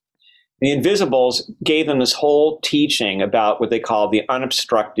invisibles. The invisibles gave them this whole teaching about what they call the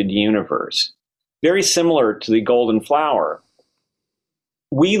unobstructed universe, very similar to the golden flower.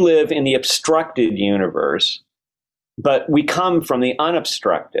 We live in the obstructed universe, but we come from the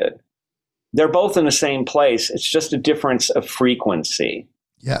unobstructed. They're both in the same place. It's just a difference of frequency.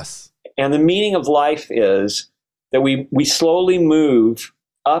 Yes. And the meaning of life is that we slowly move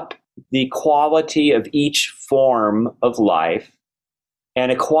up the quality of each form of life and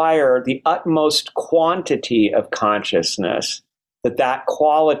acquire the utmost quantity of consciousness that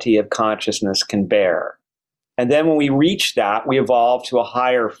quality of consciousness can bear. And then when we reach that, we evolve to a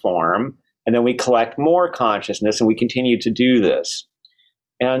higher form, and then we collect more consciousness, and we continue to do this.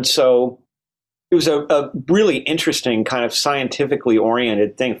 And so it was a really interesting kind of scientifically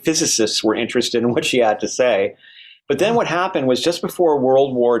oriented thing. Physicists were interested in what she had to say. But then what happened was just before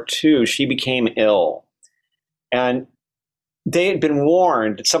World War II, she became ill. And they had been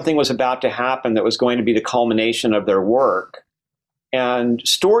warned that something was about to happen that was going to be the culmination of their work. And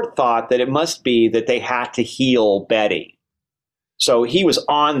Stuart thought that it must be that they had to heal Betty. So he was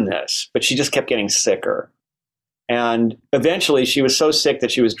on this, but she just kept getting sicker. And eventually she was so sick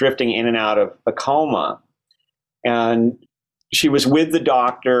that she was drifting in and out of a coma. And she was with the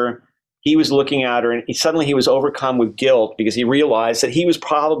doctor. He was looking at her, and suddenly he was overcome with guilt because he realized that he was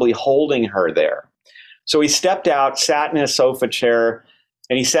probably holding her there. So he stepped out, sat in a sofa chair,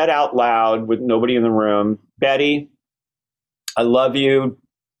 and he said out loud with nobody in the room, Betty, I love you.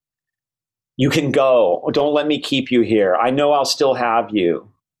 You can go. Don't let me keep you here. I know I'll still have you.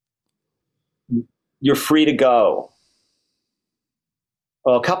 You're free to go.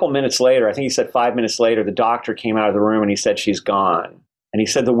 Well, a couple minutes later, I think he said 5 minutes later, the doctor came out of the room and he said, she's gone. And he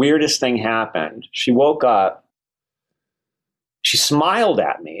said the weirdest thing happened. She woke up she smiled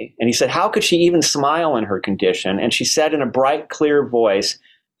at me. And he said, how could she even smile in her condition? And she said in a bright, clear voice,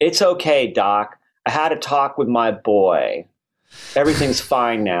 it's okay, Doc. I had a talk with my boy. Everything's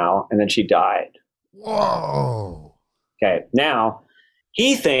fine now. And then she died. Whoa. Okay. Now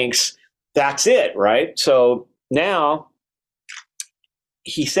he thinks that's it, right? So now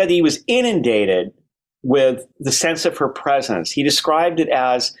he said he was inundated with the sense of her presence. He described it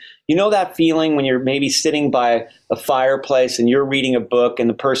as, you know, that feeling when you're maybe sitting by a fireplace and you're reading a book and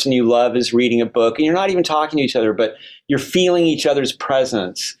the person you love is reading a book and you're not even talking to each other, but you're feeling each other's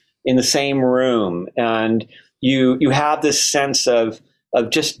presence in the same room. And you have this sense of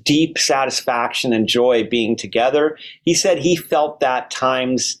just deep satisfaction and joy being together. He said he felt that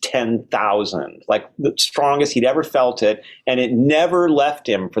times 10,000, like the strongest he'd ever felt it. And it never left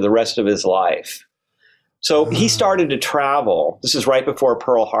him for the rest of his life. So he started to travel. This is right before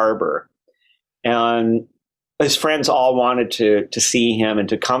Pearl Harbor. And his friends all wanted to see him and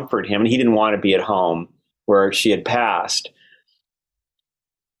to comfort him. And he didn't want to be at home where she had passed.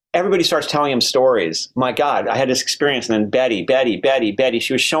 Everybody starts telling him stories. My God, I had this experience. And then Betty.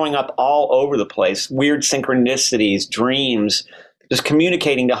 She was showing up all over the place. Weird synchronicities, dreams, just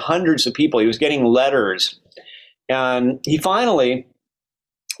communicating to hundreds of people. He was getting letters. And he finally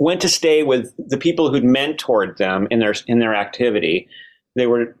went to stay with the people who'd mentored them in their activity. They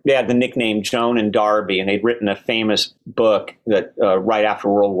had the nickname Joan and Darby, and they'd written a famous book that right after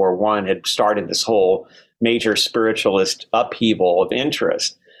World War I had started this whole major spiritualist upheaval of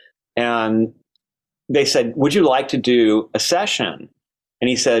interest. And they said, would you like to do a session? And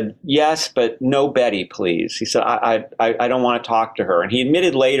he said, yes, but no Betty, please. He said, I don't want to talk to her. And he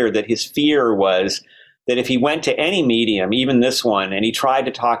admitted later that his fear was that if he went to any medium, even this one, and he tried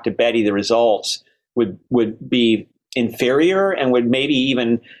to talk to Betty, the results would be inferior and would maybe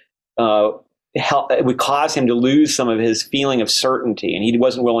even it would cause him to lose some of his feeling of certainty. And he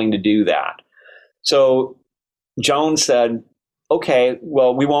wasn't willing to do that. So Joan said, okay,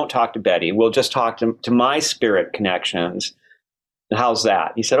 well, we won't talk to Betty. We'll just talk to my spirit connections. How's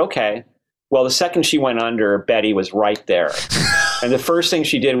that? He said, okay. Well, the second she went under, Betty was right there. And the first thing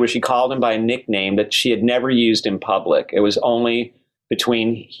she did was she called him by a nickname that she had never used in public. It was only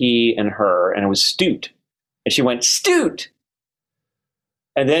between he and her, and it was Stoot. And she went, Stoot!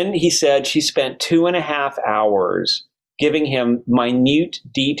 And then he said she spent 2.5 hours giving him minute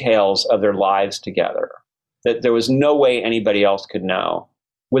details of their lives together, that there was no way anybody else could know,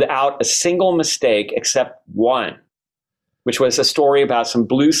 without a single mistake except one, which was a story about some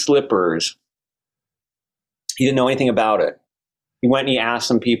blue slippers. He didn't know anything about it. He went and he asked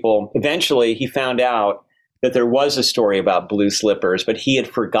some people. Eventually, he found out that there was a story about blue slippers, but he had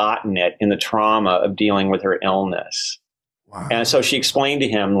forgotten it in the trauma of dealing with her illness. Wow. And so she explained to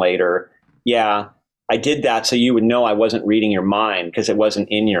him later, yeah, I did that so you would know I wasn't reading your mind because it wasn't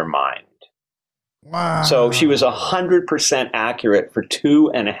in your mind. Wow. So she was 100% accurate for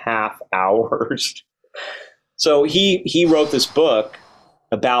 2.5 hours. So he wrote this book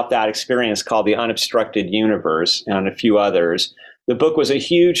about that experience called The Unobstructed Universe and a few others. The book was a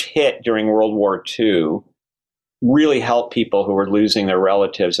huge hit during World War II, really helped people who were losing their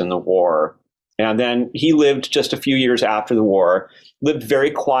relatives in the war. And then he lived just a few years after the war, lived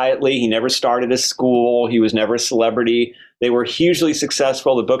very quietly. He never started a school. He was never a celebrity. They were hugely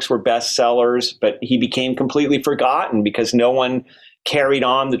successful. The books were bestsellers, but he became completely forgotten because no one carried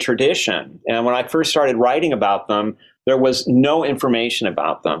on the tradition. And when I first started writing about them, there was no information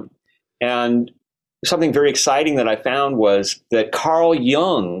about them. And something very exciting that I found was that Carl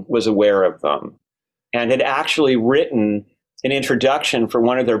Jung was aware of them and had actually written an introduction for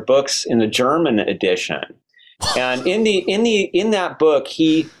one of their books in the German edition. And in that book,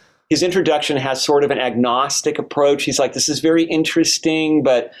 his introduction has sort of an agnostic approach. He's like, this is very interesting,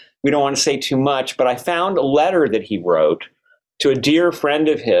 but we don't want to say too much. But I found a letter that he wrote to a dear friend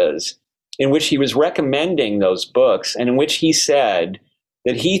of his in which he was recommending those books and in which he said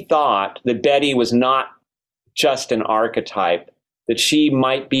that he thought that Betty was not just an archetype, that she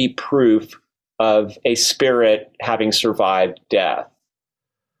might be proof of a spirit having survived death.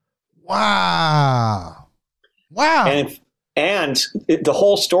 Wow. Wow. And the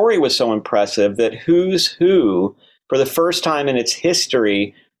whole story was so impressive that Who's Who, for the first time in its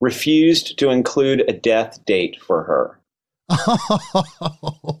history, refused to include a death date for her.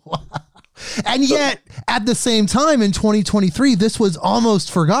 And yet, at the same time, in 2023, this was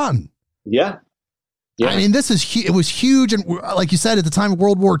almost forgotten. Yeah. Yeah. I mean, it was huge. And like you said, at the time of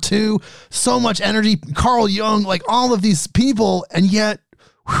World War II, so much energy, Carl Jung, like all of these people, and yet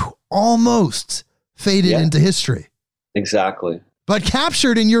almost faded into history. Exactly. But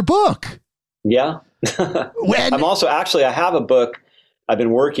captured in your book. Yeah. I'm also actually, I have a book I've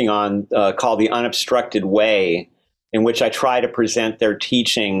been working on called The Unobstructed Way, in which I try to present their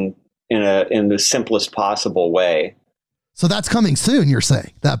teaching in the simplest possible way. So that's coming soon, you're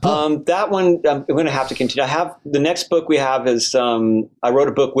saying, that book? That one, I'm going to have to continue. The next book we have is, I wrote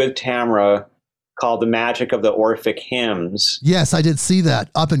a book with Tamara called The Magic of the Orphic Hymns. Yes, I did see that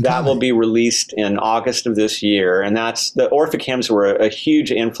up and that will be released in August of this year. And the Orphic Hymns were a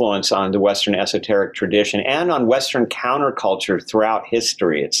huge influence on the Western esoteric tradition and on Western counterculture throughout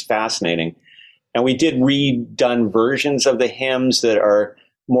history. It's fascinating. And we did redone versions of the hymns that are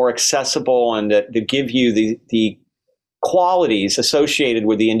more accessible and that give you the qualities associated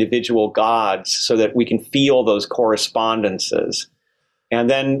with the individual gods so that we can feel those correspondences. And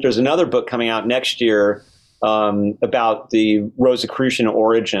then there's another book coming out next year about the Rosicrucian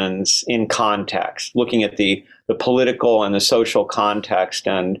origins in context, looking at the political and the social context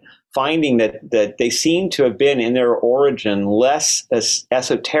and finding that they seem to have been in their origin less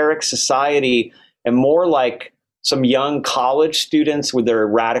esoteric society and more like some young college students with their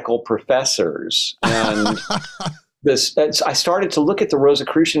radical professors. And I started to look at the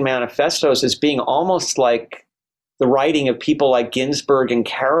Rosicrucian manifestos as being almost like the writing of people like Ginsberg and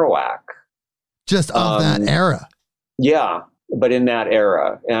Kerouac. Just of that era. Yeah, but in that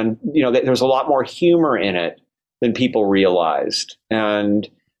era. And, there's a lot more humor in it than people realized. And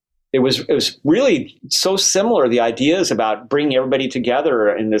it was really so similar, the ideas about bringing everybody together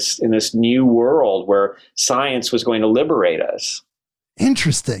in this new world where science was going to liberate us.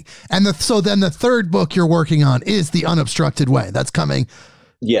 Interesting. And so then the third book you're working on is The Unobstructed Way. That's coming.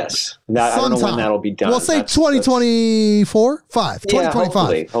 Yes. I don't know when that'll be done. We'll say 2024, 2025.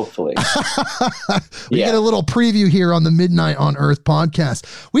 Yeah, hopefully. We get a little preview here on the Midnight on Earth podcast.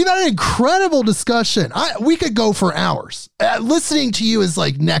 We've had an incredible discussion. We could go for hours. Listening to you is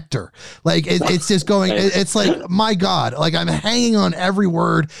like nectar. Like it's just going, it's like, my God, like I'm hanging on every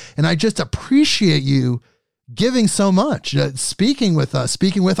word, and I just appreciate you giving so much, speaking with us,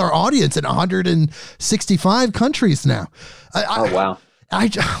 speaking with our audience in 165 countries now. Oh, wow.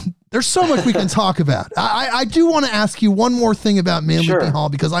 There's so much we can talk about. I do want to ask you one more thing about Manly P. Hall,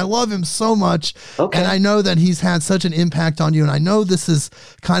 because I love him so much. Okay. And I know that he's had such an impact on you. And I know this is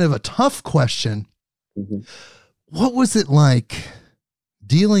kind of a tough question. Mm-hmm. What was it like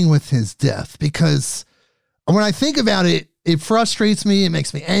dealing with his death? Because when I think about it, it frustrates me. It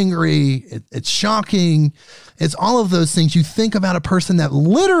makes me angry. It's shocking. It's all of those things. You think about a person that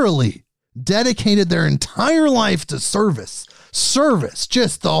literally dedicated their entire life to service,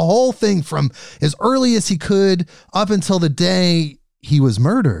 just the whole thing from as early as he could up until the day he was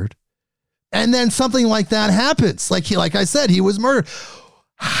murdered. And then something like that happens. Like I said, he was murdered.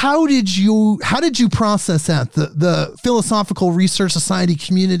 How did you process that? The Philosophical Research Society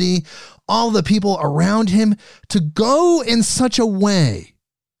community, all the people around him, to go in such a way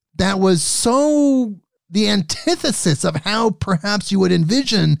that was so the antithesis of how perhaps you would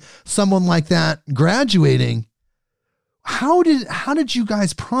envision someone like that graduating. How did you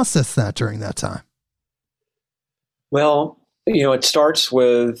guys process that during that time? Well, it starts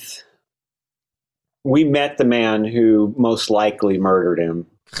with, we met the man who most likely murdered him,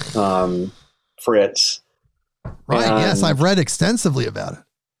 Fritz. Right. Yes, I've read extensively about it.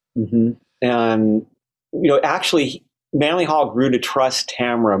 Mm-hmm. And, actually, Manly Hall grew to trust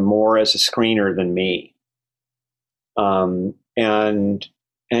Tamara more as a screener than me. And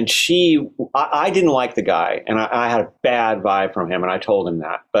I didn't like the guy, and I had a bad vibe from him, and I told him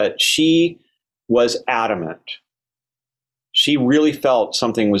that. But she was adamant. She really felt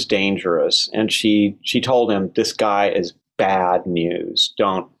something was dangerous, and she told him, this guy is bad news.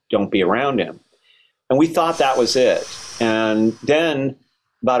 Don't be around him. And we thought that was it. And then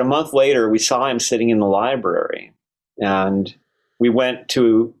about a month later, we saw him sitting in the library, and we went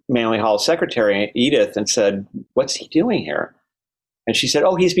to Manly Hall's secretary, Edith, and said, "What's he doing here?" And she said,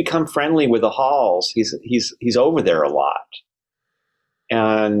 "Oh, he's become friendly with the Halls. He's over there a lot."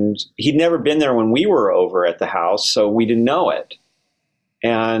 And he'd never been there when we were over at the house, so we didn't know it.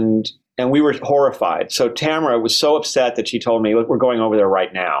 And we were horrified. So Tamara was so upset that she told me, "Look, we're going over there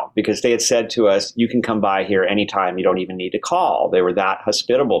right now," because they had said to us, "You can come by here anytime. You don't even need to call." They were that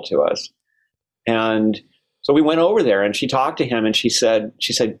hospitable to us. And so we went over there, and she talked to him, and she said,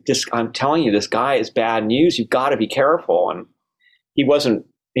 "I'm telling you, this guy is bad news. You've got to be careful." And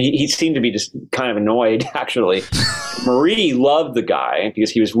he seemed to be just kind of annoyed, actually. Marie loved the guy because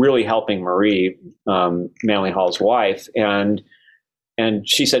he was really helping Marie, Manly Hall's wife. And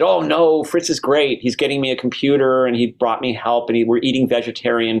she said, "Oh no, Fritz is great. He's getting me a computer, and he brought me help, and we're eating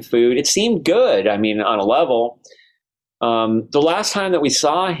vegetarian food." It seemed good. I mean, on a level. The last time that we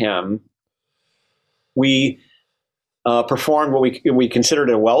saw him, we performed what we considered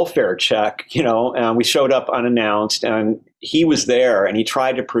a welfare check, and we showed up unannounced, and he was there, and he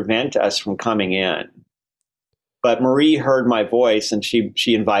tried to prevent us from coming in. But Marie heard my voice, and she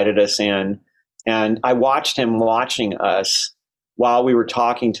invited us in, and I watched him watching us while we were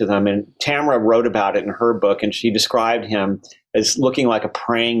talking to them. And Tamara wrote about it in her book, and she described him as looking like a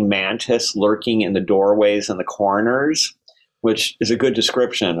praying mantis lurking in the doorways and the corners, which is a good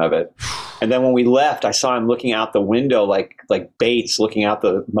description of it. And then when we left, I saw him looking out the window like Bates looking out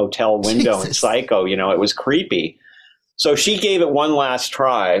the motel window in Psycho. It was creepy. So she gave it one last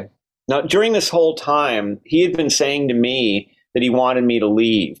try. Now, during this whole time, he had been saying to me that he wanted me to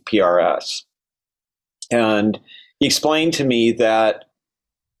leave PRS. And he explained to me that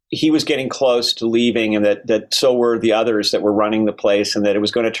he was getting close to leaving, and that so were the others that were running the place, and that it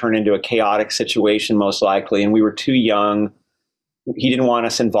was going to turn into a chaotic situation most likely. And we were too young. He didn't want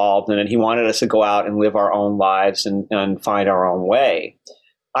us involved in it. He wanted us to go out and live our own lives and find our own way.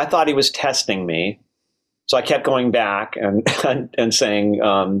 I thought he was testing me. So I kept going back and saying,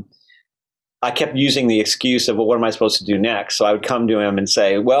 I kept using the excuse of, well, what am I supposed to do next? So I would come to him and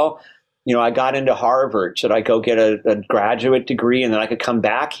say, well, I got into Harvard. Should I go get a graduate degree, and then I could come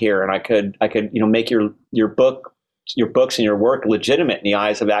back here and I could make your books and your work legitimate in the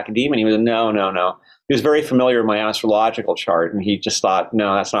eyes of academia? And he was, no. He was very familiar with my astrological chart, and he just thought,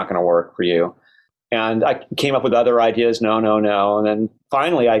 no, that's not going to work for you. And I came up with other ideas, no. And then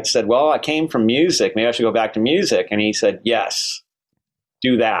finally I said, well, I came from music. Maybe I should go back to music. And he said, yes,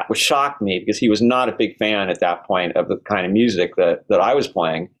 do that, which shocked me because he was not a big fan at that point of the kind of music that I was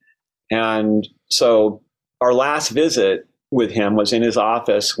playing. And so our last visit with him was in his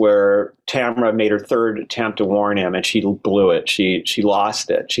office, where Tamara made her third attempt to warn him, and she blew it. She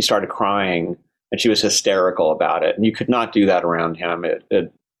lost it. She started crying, and she was hysterical about it. And you could not do that around him.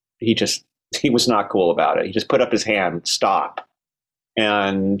 He was not cool about it. He just put up his hand, stop.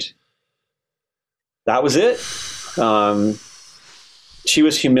 And that was it. She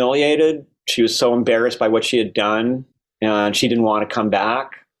was humiliated. She was so embarrassed by what she had done, and she didn't want to come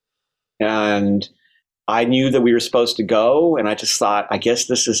back. And I knew that we were supposed to go, and I just thought, I guess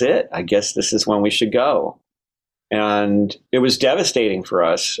this is it. I guess this is when we should go. And it was devastating for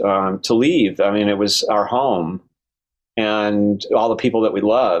us to leave. I mean, it was our home and all the people that we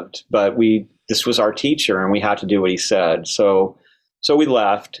loved, but this was our teacher, and we had to do what he said. So we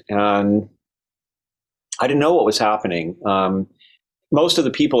left, and I didn't know what was happening. Most of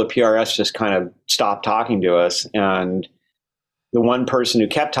the people at PRS just kind of stopped talking to us, and the one person who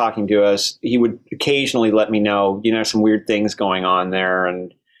kept talking to us, he would occasionally let me know, some weird things going on there,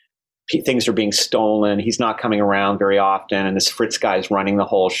 and things are being stolen. He's not coming around very often, and this Fritz guy's running the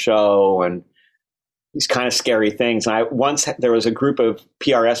whole show, and these kind of scary things. And once there was a group of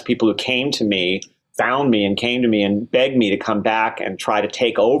PRS people who found me and begged me to come back and try to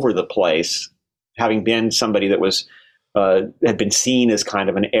take over the place, having been somebody that was had been seen as kind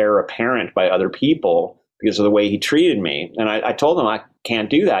of an heir apparent by other people because of the way he treated me. And I told him I can't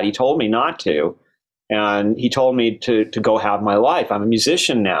do that. He told me not to. And he told me to go have my life. I'm a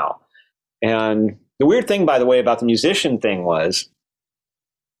musician now. And the weird thing, by the way, about the musician thing was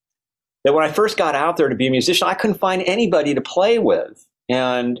that when I first got out there to be a musician, I couldn't find anybody to play with.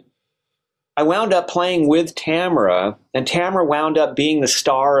 And I wound up playing with Tamara, and Tamara wound up being the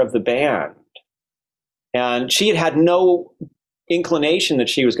star of the band. And she had no inclination that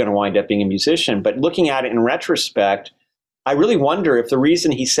she was going to wind up being a musician. But looking at it in retrospect, I really wonder if the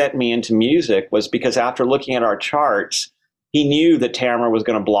reason he sent me into music was because after looking at our charts, he knew that Tamara was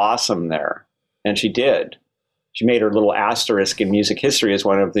going to blossom there. And she did. She made her little asterisk in music history as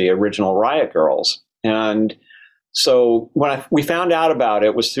one of the original Riot Girls. And so when we found out about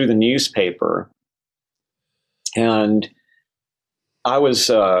it was through the newspaper. And I was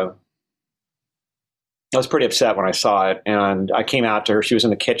pretty upset when I saw it. And I came out to her. She was in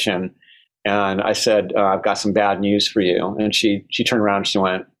the kitchen. And I said, I've got some bad news for you. And she turned around and she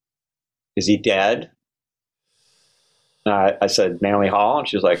went, is he dead? I said, Manly Hall? And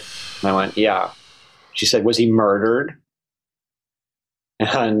she was like, and I went, yeah. She said, was he murdered?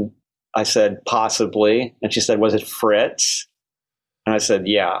 And I said, possibly. And she said, was it Fritz? And I said,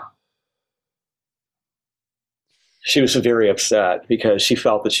 yeah. She was very upset because she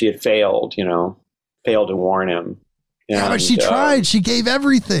felt that she had failed to warn him. Yeah, but she tried. She gave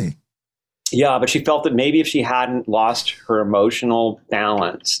everything. Yeah, but she felt that maybe if she hadn't lost her emotional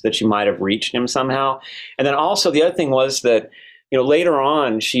balance, that she might have reached him somehow. And then also the other thing was that, later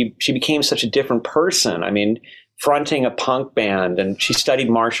on, she became such a different person. I mean, fronting a punk band, and she studied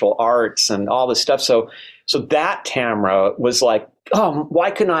martial arts and all this stuff. So So that Tamara was like, oh, why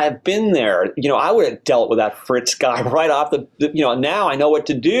couldn't I have been there? I would have dealt with that Fritz guy right off now I know what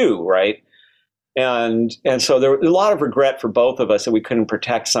to do, right? And so there was a lot of regret for both of us that we couldn't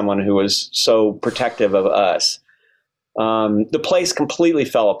protect someone who was so protective of us. The place completely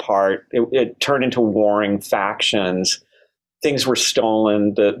fell apart. It turned into warring factions. Things were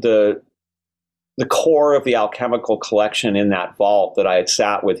stolen. The core of the alchemical collection in that vault that I had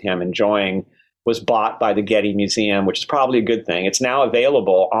sat with him enjoying was bought by the Getty Museum, which is probably a good thing. It's now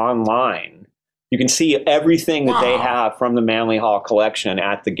available online. You can see everything that they have from the Manly Hall collection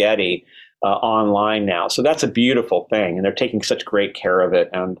at the Getty online now. So that's a beautiful thing, and they're taking such great care of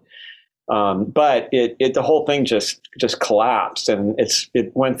it. And but the whole thing just collapsed, and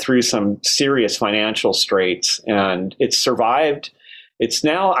it went through some serious financial straits, and it survived. It's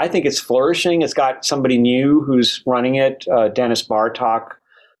now, I think it's flourishing. It's got somebody new who's running it, Dennis Bartok,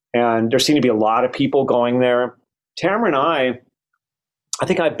 and there seem to be a lot of people going there. Tamara and I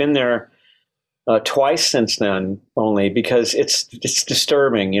think I've been there twice since then, only because it's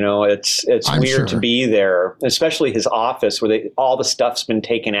disturbing. It's weird to be there, especially his office where all the stuff's been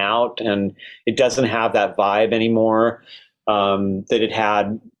taken out, and it doesn't have that vibe anymore that it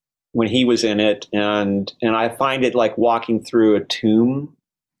had when he was in it. And I find it like walking through a tomb,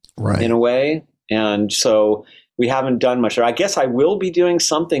 right, in a way. And so we haven't done much. I guess I will be doing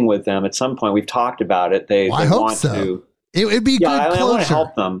something with them at some point. We've talked about it. They want to. It would be good closure. I want to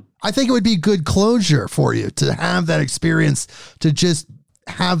help them. I think it would be good closure for you to have that experience, to just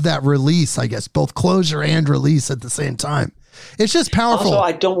have that release, I guess, both closure and release at the same time. It's just powerful. Also,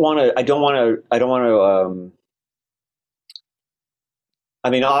 I don't want to, I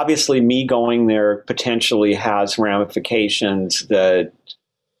mean, obviously me going there potentially has ramifications that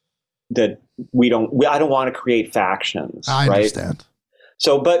I don't want to create factions. I understand.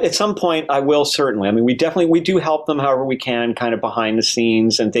 So, but at some point I will certainly. I mean, we do help them however we can, kind of behind the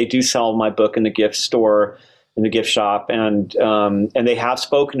scenes, and they do sell my book in the gift store, in the gift shop, and they have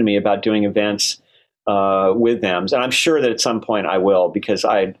spoken to me about doing events with them, and I'm sure that at some point I will, because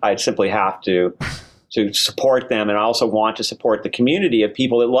I simply have to support them, and I also want to support the community of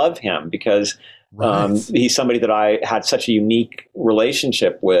people that love him, because he's somebody that I had such a unique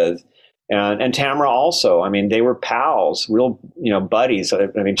relationship with. And Tamara also. I mean, they were pals, real, buddies. I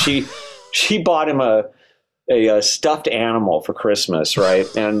mean, she bought him a stuffed animal for Christmas, right?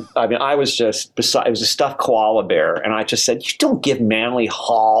 And I mean, I was just it was a stuffed koala bear, and I just said, "You don't give Manly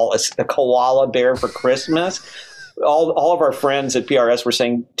Hall a koala bear for Christmas." All of our friends at PRS were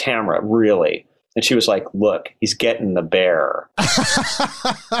saying, "Tamara, really?" And she was like, "Look, he's getting the bear."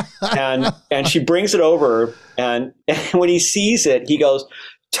 and she brings it over, and when he sees it, he goes,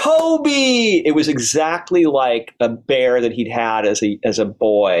 "Toby!" It was exactly like a bear that he'd had as a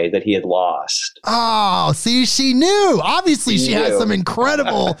boy that he had lost. Oh, see, she knew. Obviously, she had some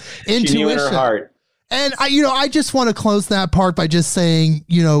incredible intuition. She knew in her heart. And I just want to close that part by just saying,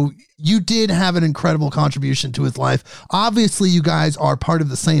 you did have an incredible contribution to his life. Obviously, you guys are part of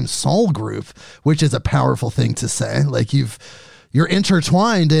the same soul group, which is a powerful thing to say. Like you're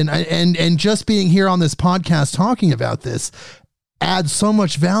intertwined, and just being here on this podcast talking about this adds so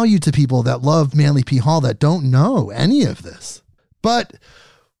much value to people that love Manly P. Hall that don't know any of this. But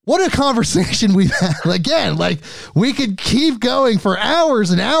what a conversation we've had. Again, like, we could keep going for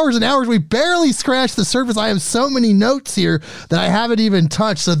hours and hours and hours. We barely scratched the surface. I have so many notes here that I haven't even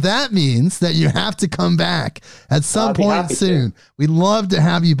touched. So that means that you have to come back at some point soon. We'd love to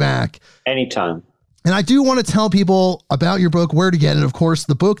have you back. Anytime. And I do want to tell people about your book, where to get it. Of course,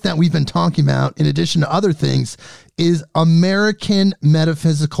 the book that we've been talking about, in addition to other things, is American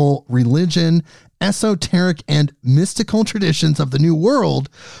Metaphysical Religion, Esoteric and Mystical Traditions of the New World,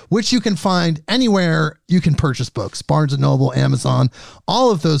 which you can find anywhere you can purchase books, Barnes & Noble, Amazon, all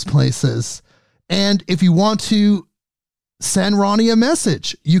of those places. And if you want to send Ronnie a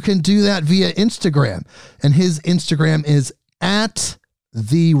message, you can do that via Instagram. And his Instagram is at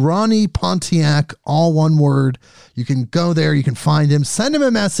the Ronnie Pontiac, all one word. You can go there. You can find him. Send him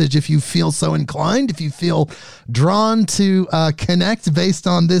a message if you feel so inclined, if you feel drawn to connect based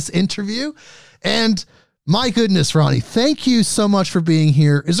on this interview. And my goodness, Ronnie, thank you so much for being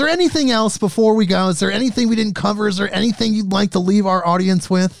here. Is there anything else before we go? Is there anything we didn't cover? Is there anything you'd like to leave our audience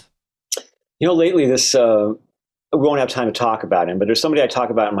with? Lately we won't have time to talk about him, but there's somebody I talk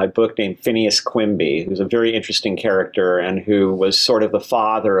about in my book named Phineas Quimby, who's a very interesting character and who was sort of the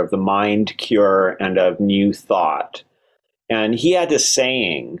father of the mind cure and of new thought. And he had this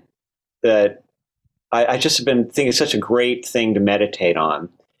saying that I just have been thinking it's such a great thing to meditate on.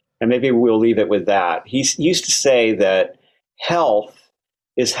 And maybe we'll leave it with that. He used to say that health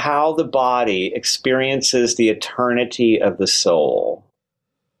is how the body experiences the eternity of the soul.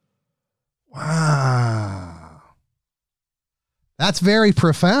 Wow. That's very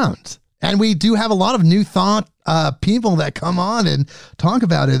profound. And we do have a lot of new thought people that come on and talk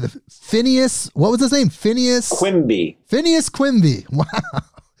about it. Phineas, what was his name? Phineas Quimby. Phineas Quimby. Wow.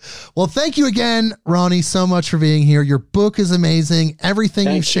 Well, thank you again, Ronnie, so much for being here. Your book is amazing.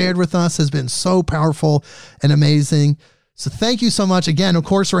 Everything you've shared with us has been so powerful and amazing. So thank you so much. Again, of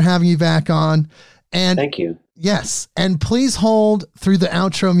course, we're having you back on. And thank you. Yes. And please hold through the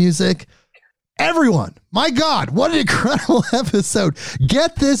outro music. Everyone, my God, what an incredible episode.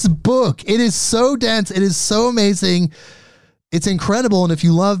 Get this book. It is so dense. It is so amazing. It's incredible. And if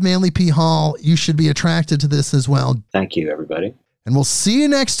you love Manly P. Hall, you should be attracted to this as well. Thank you, everybody. And we'll see you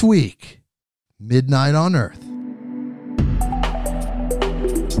next week. Midnight on Earth.